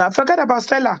 Now forget about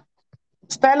Stella.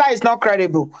 Stella is not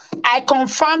credible. I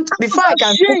confirmed before I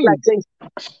can say like this.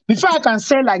 Before I can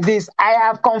say like this, I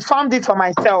have confirmed it for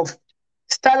myself.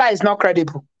 Stella is not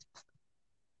credible.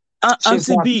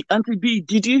 Auntie B,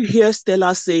 did you hear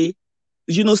Stella say?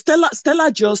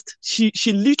 Stella just she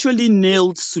literally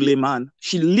nailed Suleiman.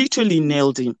 She literally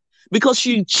nailed him because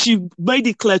she made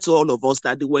it clear to all of us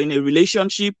that they were in a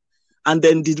relationship, and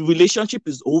then the relationship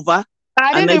is over,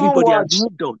 and everybody has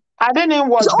moved on. I didn't even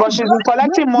watch, but she's been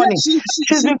collecting money.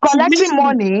 She's been collecting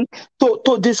money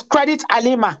to discredit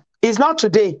Halima. It's not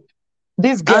today.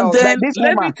 This girl, and then this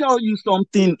let woman.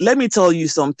 Let me tell you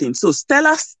something. So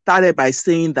Stella started by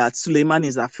saying that Suleiman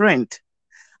is her friend.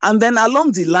 And then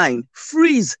along the line,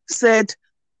 Freeze said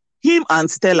him and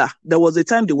Stella, there was a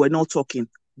time they were not talking,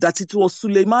 that it was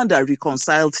Suleiman that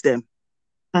reconciled them.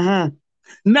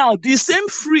 Now, the same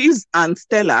Freeze and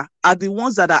Stella are the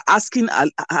ones that are asking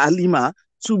Halima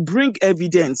to bring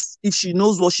evidence if she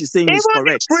knows what she's saying is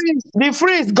correct. The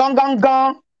Freeze,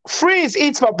 gong. Freeze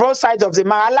eats for both sides of the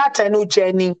Mahala Tenu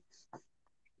Jenny.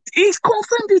 He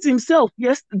confirmed it himself.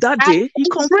 Yes, that day he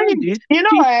confirmed it. He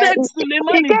said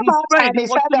Suleiman is his friend. It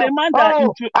was Suleiman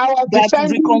that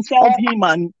reconciled him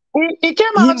and he came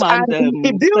out and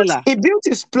he built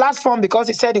his platform because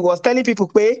he said he was telling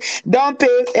people, don't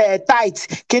pay tithes.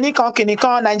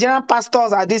 Kinikon, Nigerian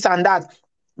pastors are this and that.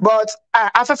 But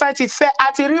society fair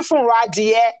at the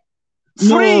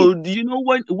no,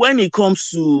 when it comes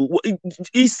to,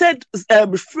 he said,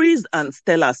 Freeze and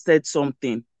Stella said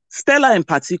something. Stella in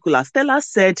particular, Stella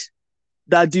said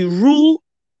that the rule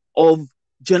of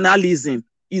journalism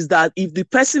is that if the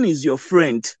person is your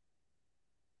friend,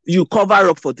 you cover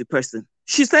up for the person.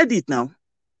 She said it now.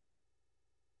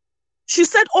 She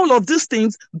said all of these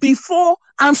things before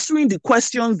answering the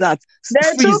questions that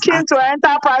they took him to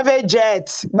enter private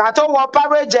jets. But what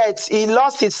private jets, he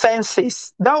lost his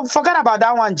senses. Don't forget about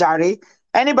that one, Jerry.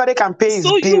 Anybody can pay his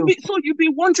bill. So you'll be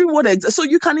wondering so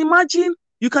you can imagine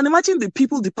the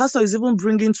people the pastor is even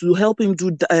bringing to help him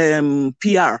do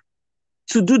PR,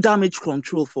 to do damage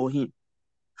control for him.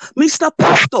 Mr.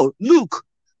 Pastor, look,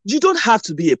 you don't have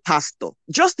to be a pastor.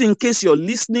 Just in case you're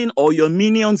listening or your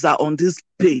minions are on this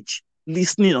page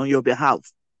listening on your behalf.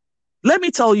 Let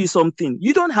me tell you something.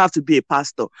 You don't have to be a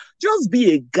pastor. Just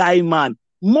be a guy man.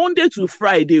 Monday to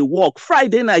Friday, work.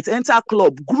 Friday night, enter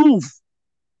club, groove.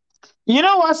 You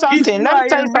know what, something? Let me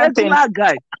tell you something.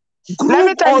 Guy, let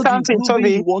me tell you something,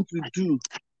 Toby. You want to do.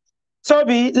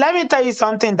 Toby, let me tell you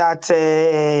something that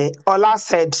Ola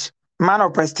said, man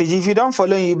of prestige. If you don't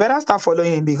follow him, you better start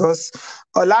following him because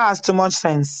Ola has too much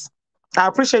sense. I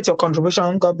appreciate your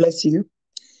contribution. God bless you.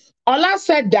 Ola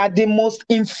said that the most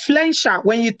influential,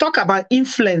 when you talk about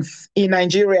influence in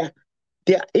Nigeria,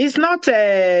 It's not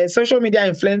social media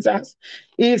influencers.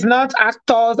 It's not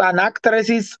actors and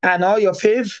actresses and all your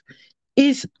fave.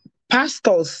 It's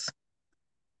pastors.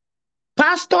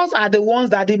 Pastors are the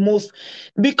ones that the most,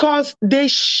 because they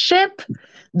shape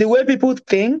the way people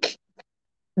think,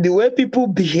 the way people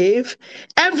behave,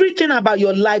 everything about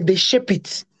your life, they shape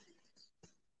it.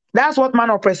 That's what Man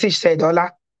of Prestige said,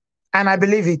 Ola. And I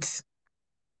believe it.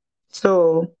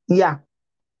 So, yeah.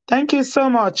 Thank you so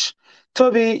much.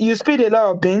 Toby, you spilled a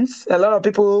lot of beans. A lot of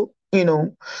people,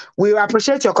 we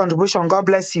appreciate your contribution. God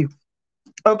bless you.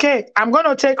 Okay, I'm going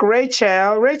to take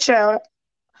Rachel. Rachel,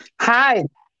 hi.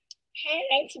 Hey,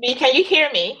 Anthony, can you hear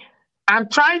me? I'm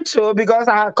trying to, because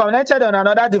I connected on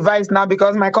another device now,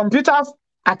 because my computer,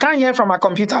 I can't hear from my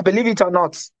computer, believe it or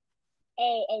not.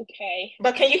 Oh, okay.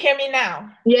 But can you hear me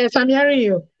now? Yes, I'm hearing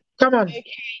you. Come on. Okay.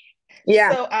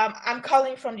 Yeah. So I'm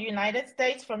calling from the United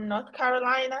States, from North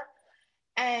Carolina.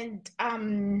 And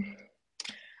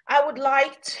I would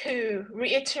like to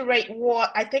reiterate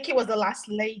what I think it was the last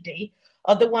lady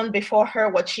or the one before her,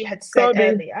 what she had said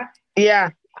earlier.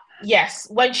 Yeah. Yes,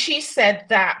 when she said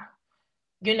that,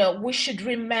 we should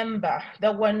remember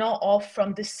that we're not all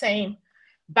from the same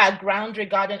background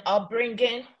regarding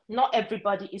upbringing. Not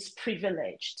everybody is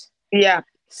privileged. Yeah.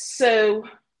 So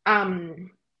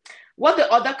what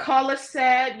the other caller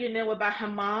said, about her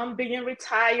mom being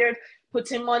retired,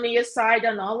 putting money aside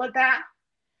and all of that,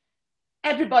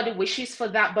 everybody wishes for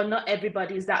that, but not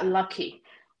everybody is that lucky.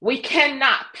 We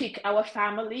cannot pick our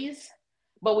families,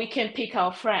 but we can pick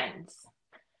our friends.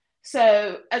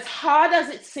 So as hard as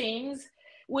it seems,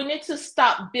 we need to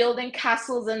stop building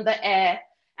castles in the air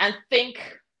and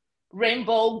think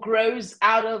rainbow grows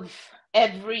out of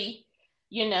every,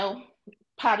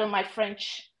 part of my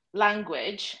French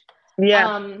language.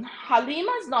 Yeah.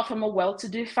 Halima is not from a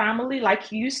well-to-do family,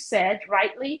 like you said,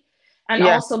 rightly. And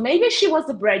also, maybe she was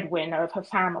the breadwinner of her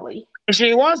family.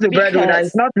 She was the breadwinner.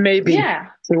 It's not maybe. Yeah.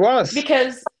 She was.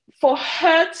 Because for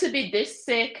her to be this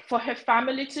sick, for her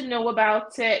family to know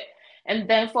about it, and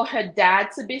then for her dad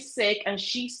to be sick, and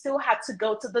she still had to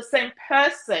go to the same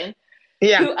person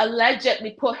who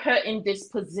allegedly put her in this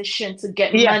position to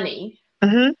get money.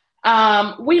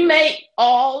 Mm-hmm. We may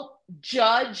all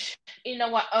judge in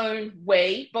our own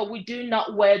way, but we do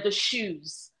not wear the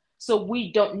shoes. So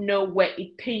we don't know where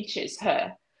it pinches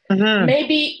her. Mm-hmm.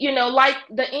 Maybe, like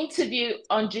the interview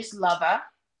on Just Lover,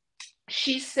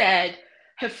 she said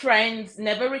her friends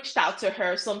never reached out to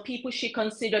her. Some people she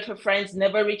considered her friends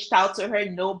never reached out to her.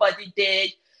 Nobody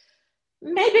did.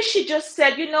 Maybe she just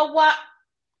said, you know what?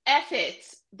 F it.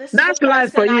 That's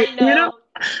life for you.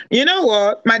 You know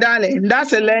what, my darling?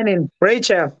 That's a learning,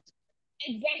 Rachel.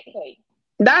 Exactly.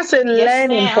 That's a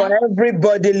learning for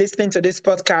everybody listening to this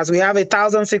podcast. We have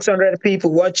 1,600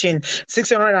 people watching,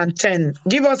 610.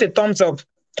 Give us a thumbs up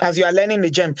as you are learning the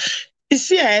gem. You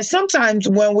see, sometimes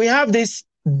when we have these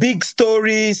big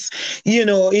stories,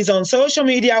 it's on social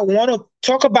media, we want to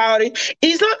talk about it.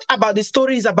 It's not about the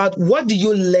story, it's about what do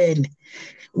you learn.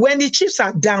 When the chips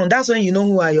are down, that's when you know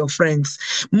who are your friends.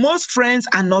 Most friends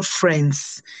are not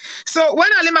friends. So when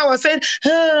Halima was saying,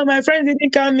 my friend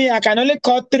didn't call me, I can only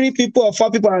call 3 people or 4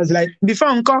 people, I was like, before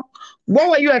Uncle, what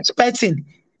were you expecting?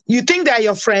 You think they are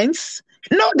your friends?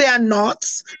 No, they are not.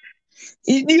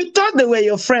 You thought they were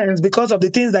your friends because of the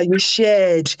things that you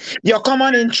shared, your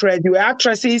common interest. You were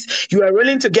actresses, you were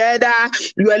rolling together,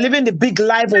 you were living the big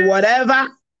life or whatever.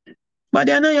 But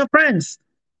they are not your friends.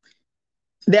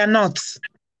 They are not.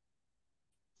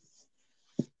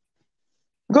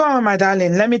 Go on, my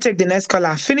darling. Let me take the next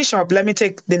caller. Finish up. Let me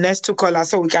take the next 2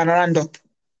 callers so we can round up.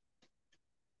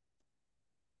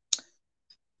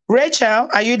 Rachel,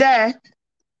 are you there?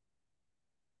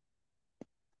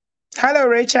 Hello,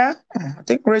 Rachel. I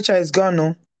think Rachel is gone,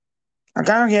 no? I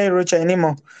can't hear Rachel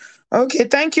anymore. Okay,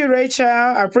 thank you, Rachel.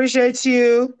 I appreciate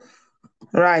you.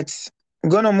 Right. I'm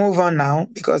going to move on now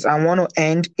because I want to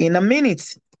end in a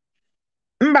minute.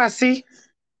 Mbasi.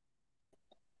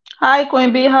 Hi,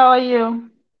 Queen B. How are you?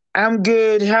 I'm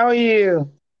good. How are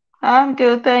you? I'm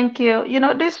good, thank you.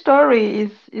 This story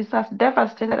is as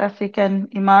devastated as you can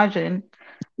imagine.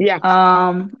 Yeah.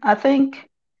 I think,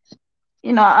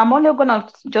 I'm only gonna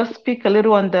just speak a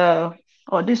little on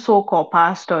these so-called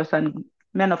pastors and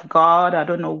men of God, I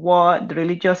don't know what, the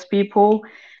religious people.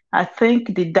 I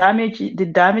think the damage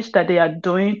that they are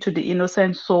doing to the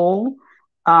innocent soul,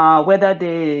 whether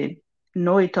they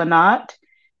know it or not,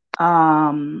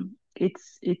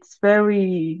 it's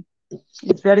very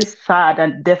sad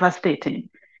and devastating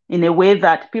in a way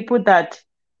that people that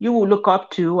you will look up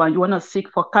to and you want to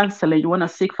seek for counseling, you want to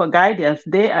seek for guidance,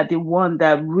 they are the one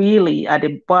that really at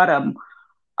the bottom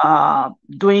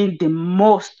doing the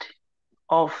most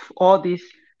of all this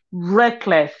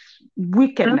reckless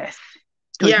wickedness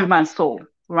to Yeah. human soul,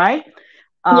 right?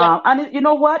 Yeah. And you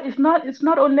know what? It's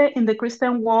not only in the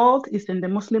Christian world. It's in the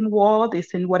Muslim world.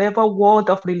 It's in whatever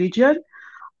world of religion.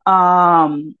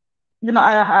 Um,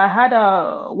 I had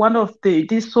one of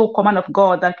these so-called man of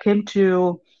God that came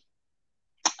to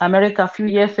America a few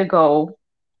years ago.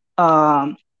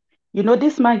 Um,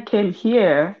 this man came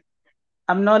here.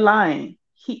 I'm not lying.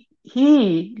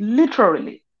 He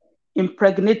literally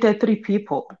impregnated 3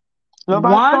 people.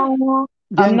 One,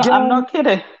 I'm not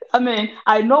kidding. I mean,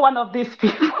 I know one of these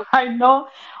people. I know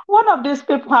one of these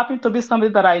people happened to be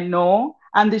somebody that I know,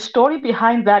 and the story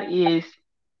behind that is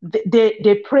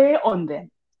they prey on them.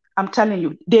 I'm telling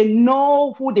you, they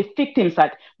know who the victims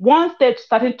are. Once they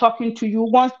started talking to you,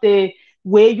 once they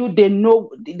weigh you, they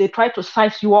know they try to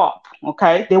size you up.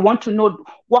 Okay, they want to know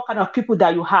what kind of people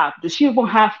that you have. Does she even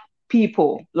have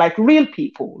people, like real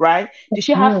people, right? Does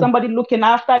she have somebody looking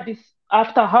after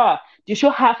her? You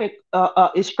should have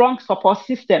a strong support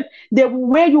system. They will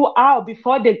wear you out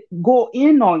before they go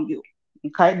in on you.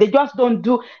 Okay, they just don't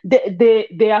do.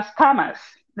 They are scammers.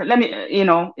 Let me,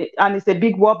 and it's a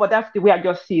big word, but that's the way I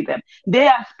just see them. They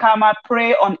are scammer,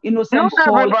 prey on Not innocent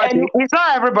soul. everybody. It's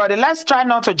not everybody. Let's try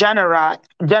not to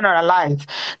generalize.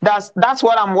 That's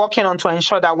what I'm working on to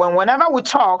ensure that whenever we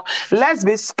talk, let's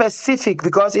be specific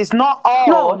because it's not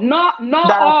No, all not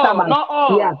that are all, scammers. not Yeah,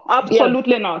 all. yeah.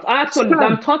 Absolutely not. Absolutely.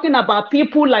 Some, I'm talking about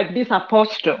people like this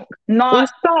apostle, not,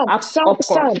 it's some, of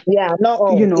course. yeah, not you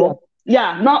all. Yeah. know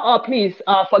yeah, not all. Please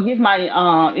forgive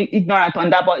my ignorance on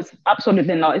that, but it's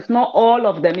absolutely not. It's not all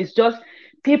of them. It's just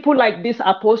people like this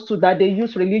apostle that they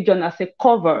use religion as a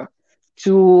cover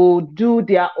to do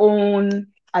their own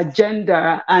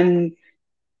agenda and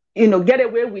get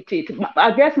away with it.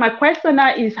 I guess my question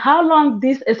now is how long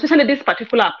this, especially this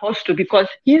particular apostle, because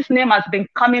his name has been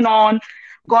coming on,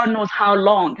 God knows how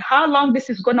long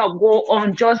this is gonna go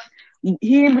on, just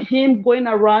him going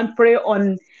around pray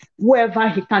on whoever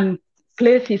he can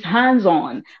place his hands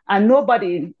on, and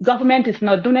nobody, government is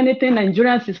not doing anything,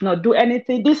 Nigerians is not doing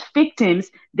anything. These victims,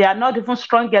 they are not even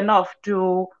strong enough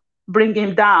to bring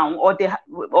him down, or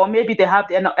maybe they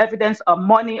have enough evidence of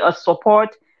money or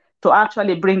support to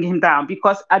actually bring him down.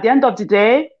 Because at the end of the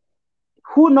day,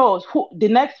 who knows who the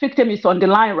next victim is on the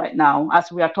line right now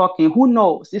as we are talking? Who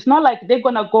knows? It's not like they're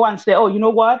gonna go and say, oh, you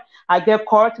know what, I get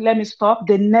caught, let me stop.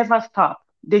 They never stop.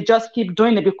 They just keep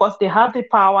doing it because they have the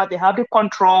power, they have the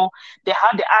control, they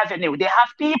have the avenue, they have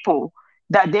people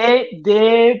that they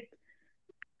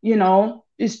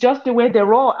it's just the way they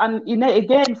roll. And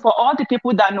again, for all the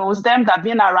people that knows them, that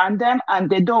been around them,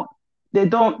 and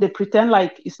they pretend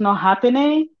like it's not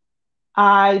happening.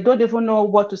 I don't even know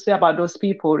what to say about those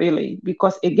people, really,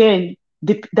 because again,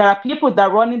 there are people that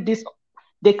are running this.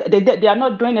 They are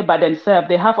not doing it by themselves.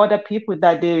 They have other people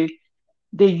that they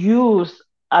use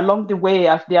along the way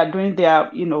as they are doing their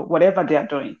whatever they are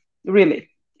doing. Really,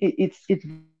 it's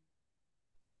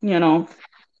you know.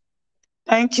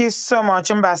 Thank you so much,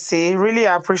 Mbasi. Really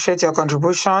appreciate your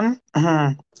contribution.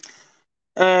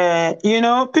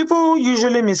 People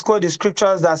usually misquote the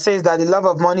scriptures that says that the love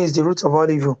of money is the root of all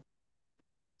evil.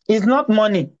 It's not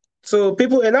money. So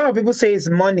a lot of people say it's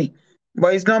money,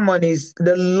 but it's not money. It's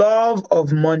the love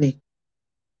of money.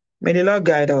 May the Lord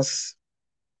guide us.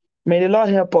 May the Lord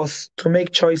help us to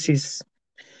make choices.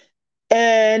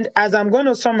 And as I'm going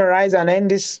to summarize and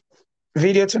end this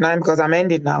video tonight, because I'm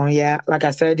ending now, yeah, like I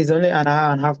said, it's only an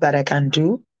hour and a half that I can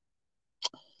do.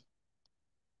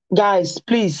 Guys,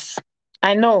 please,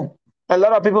 I know a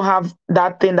lot of people have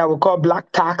that thing that we call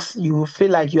black tax. You feel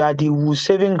like you are the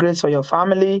saving grace for your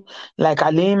family, like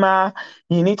Halima.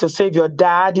 You need to save your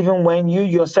dad even when you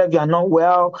yourself you are not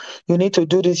well. You need to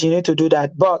do this, you need to do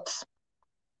that. But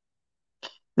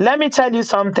let me tell you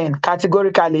something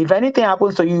categorically. If anything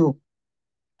happens to you,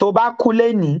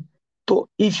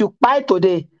 if you buy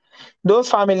today, those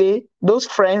family, those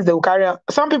friends, they will carry on.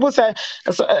 Some people say,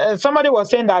 somebody was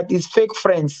saying that it's fake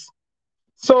friends.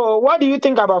 So what do you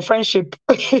think about friendship?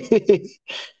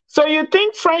 So you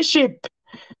think friendship,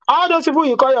 all those people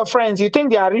you call your friends, you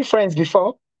think they are real friends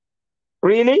before?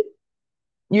 Really?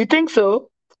 You think so?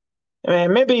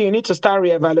 Maybe you need to start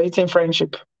reevaluating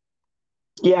friendship.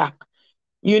 Yeah.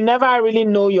 You never really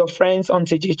know your friends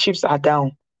until the chips are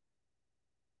down.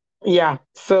 Yeah.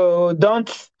 So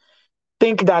don't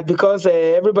think that because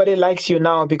everybody likes you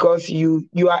now because you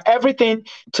are everything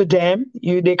to them.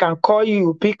 They can call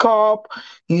you, pick up,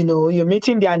 you're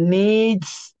meeting their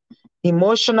needs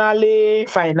emotionally,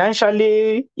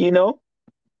 financially,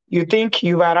 you think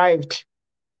you've arrived.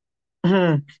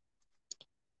 My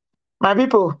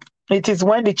people, it is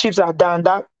when the chips are down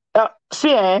that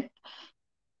see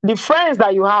The friends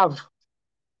that you have,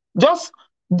 just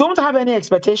don't have any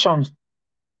expectations.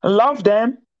 Love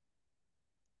them,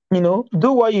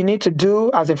 do what you need to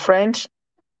do as a friend.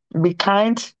 Be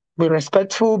kind, be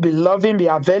respectful, be loving, be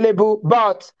available.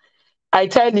 But I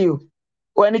tell you,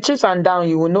 when it chips and down,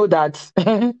 you will know that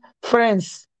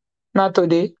friends, not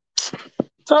today.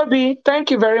 Toby,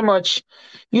 thank you very much.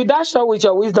 You dashed out with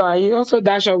your wisdom and you also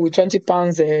dashed out with 20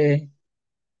 pounds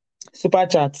super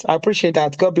chat. I appreciate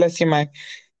that. God bless you, my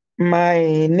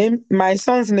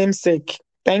son's namesake.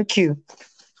 Thank you.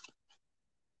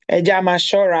 Ejama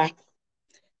Shora.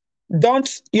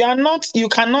 You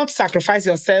cannot sacrifice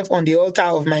yourself on the altar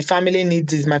of my family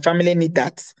needs this, my family need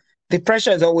that. The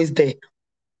pressure is always there.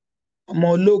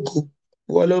 More logo.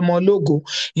 More logo.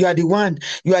 You are the one,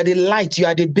 you are the light, you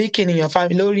are the beacon in your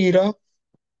family.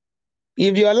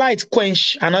 If your light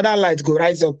quench, another light go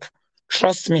rise up.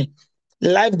 Trust me.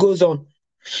 Life goes on.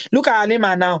 Look at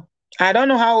Halima now. I don't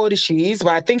know how old she is,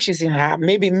 but I think she's in her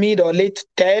maybe mid or late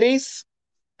 30s.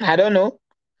 I don't know.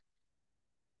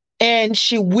 And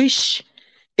she wish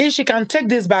if she can take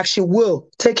this back, she will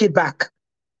take it back.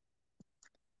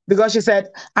 Because she said,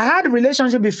 I had a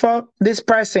relationship before this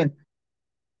person.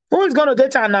 Who is going to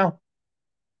date her now?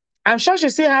 I'm sure she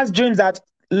still has dreams that,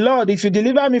 Lord, if you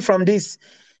deliver me from this,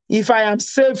 if I am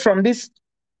saved from this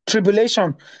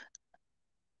tribulation,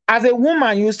 as a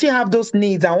woman, you still have those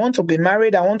needs. I want to be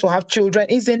married. I want to have children.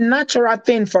 It's a natural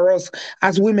thing for us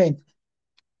as women.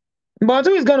 But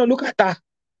who is going to look at her?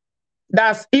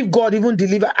 That's if God even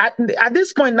deliver. At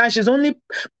this point now, she's only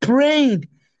praying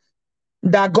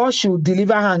that God should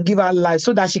deliver her and give her life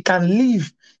so that she can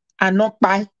live and not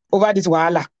die over this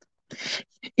wahala.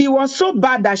 It was so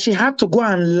bad that she had to go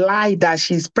and lie that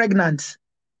she's pregnant.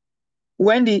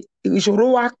 When the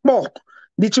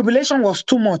tribulation was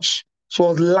too much, she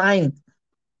was lying.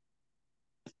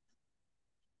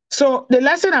 So the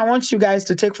lesson I want you guys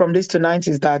to take from this tonight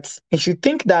is that if you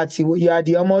think that you are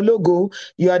the homologo,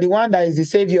 you are the one that is the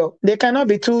savior, there cannot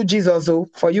be two Jesus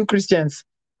for you Christians.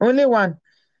 Only one.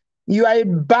 You are a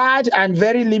bad and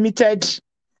very limited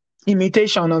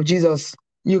imitation of Jesus.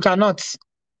 You cannot.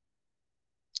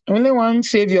 Only one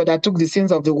savior that took the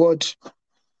sins of the world.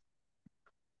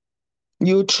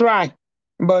 You try,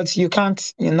 but you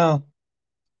can't,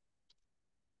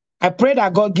 I pray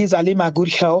that God gives Halima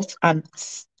good health and,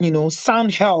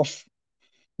 sound health,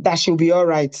 that she'll be all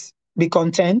right. Be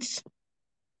content.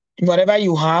 Whatever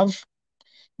you have,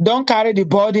 don't carry the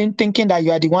burden thinking that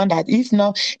you are the one that if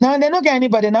now they don't get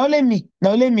anybody. Now let me.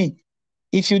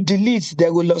 If you delete, they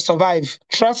will survive.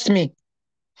 Trust me.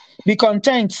 Be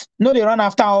content. No, they run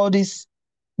after all these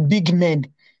big men,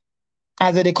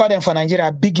 as they call them for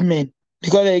Nigeria, big men,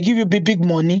 because they give you big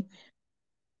money.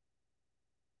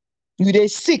 You they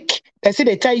sick. They say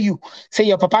they tell you, say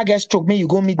your papa gets stroke, me you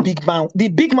go meet big man. The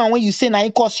big man when you say now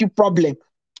it cause you problem.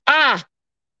 Are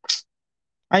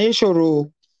you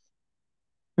sure?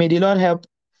 May the Lord help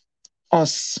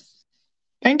us.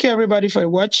 Thank you everybody for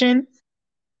watching.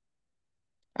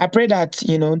 I pray that,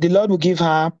 the Lord will give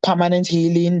her permanent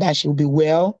healing, that she'll be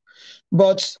well.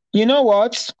 But you know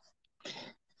what?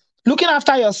 Looking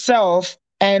after yourself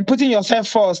and putting yourself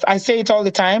first, I say it all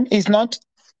the time, is not,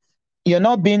 you're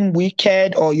not being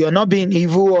wicked or you're not being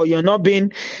evil or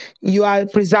you are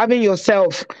preserving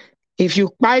yourself. If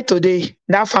you buy today,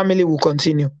 that family will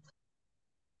continue.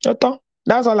 That's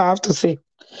all I have to say.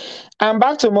 I'm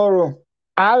back tomorrow.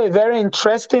 I have a very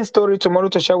interesting story tomorrow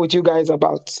to share with you guys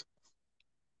about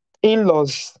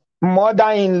in-laws,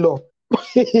 mother-in-law.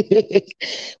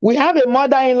 We have a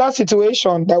mother-in-law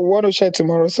situation that we want to share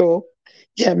tomorrow. So,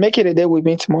 yeah, make it a day with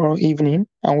me tomorrow evening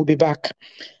and we'll be back.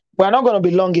 We're not going to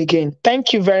be long again.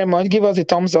 Thank you very much. Give us a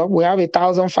thumbs up. We have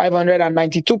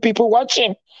 1,592 people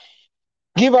watching.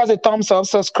 Give us a thumbs up.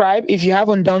 Subscribe if you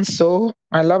haven't done so.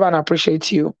 I love and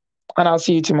appreciate you. And I'll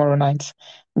see you tomorrow night.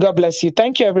 God bless you.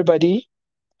 Thank you, everybody.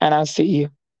 And I'll see you.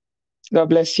 God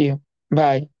bless you.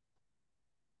 Bye.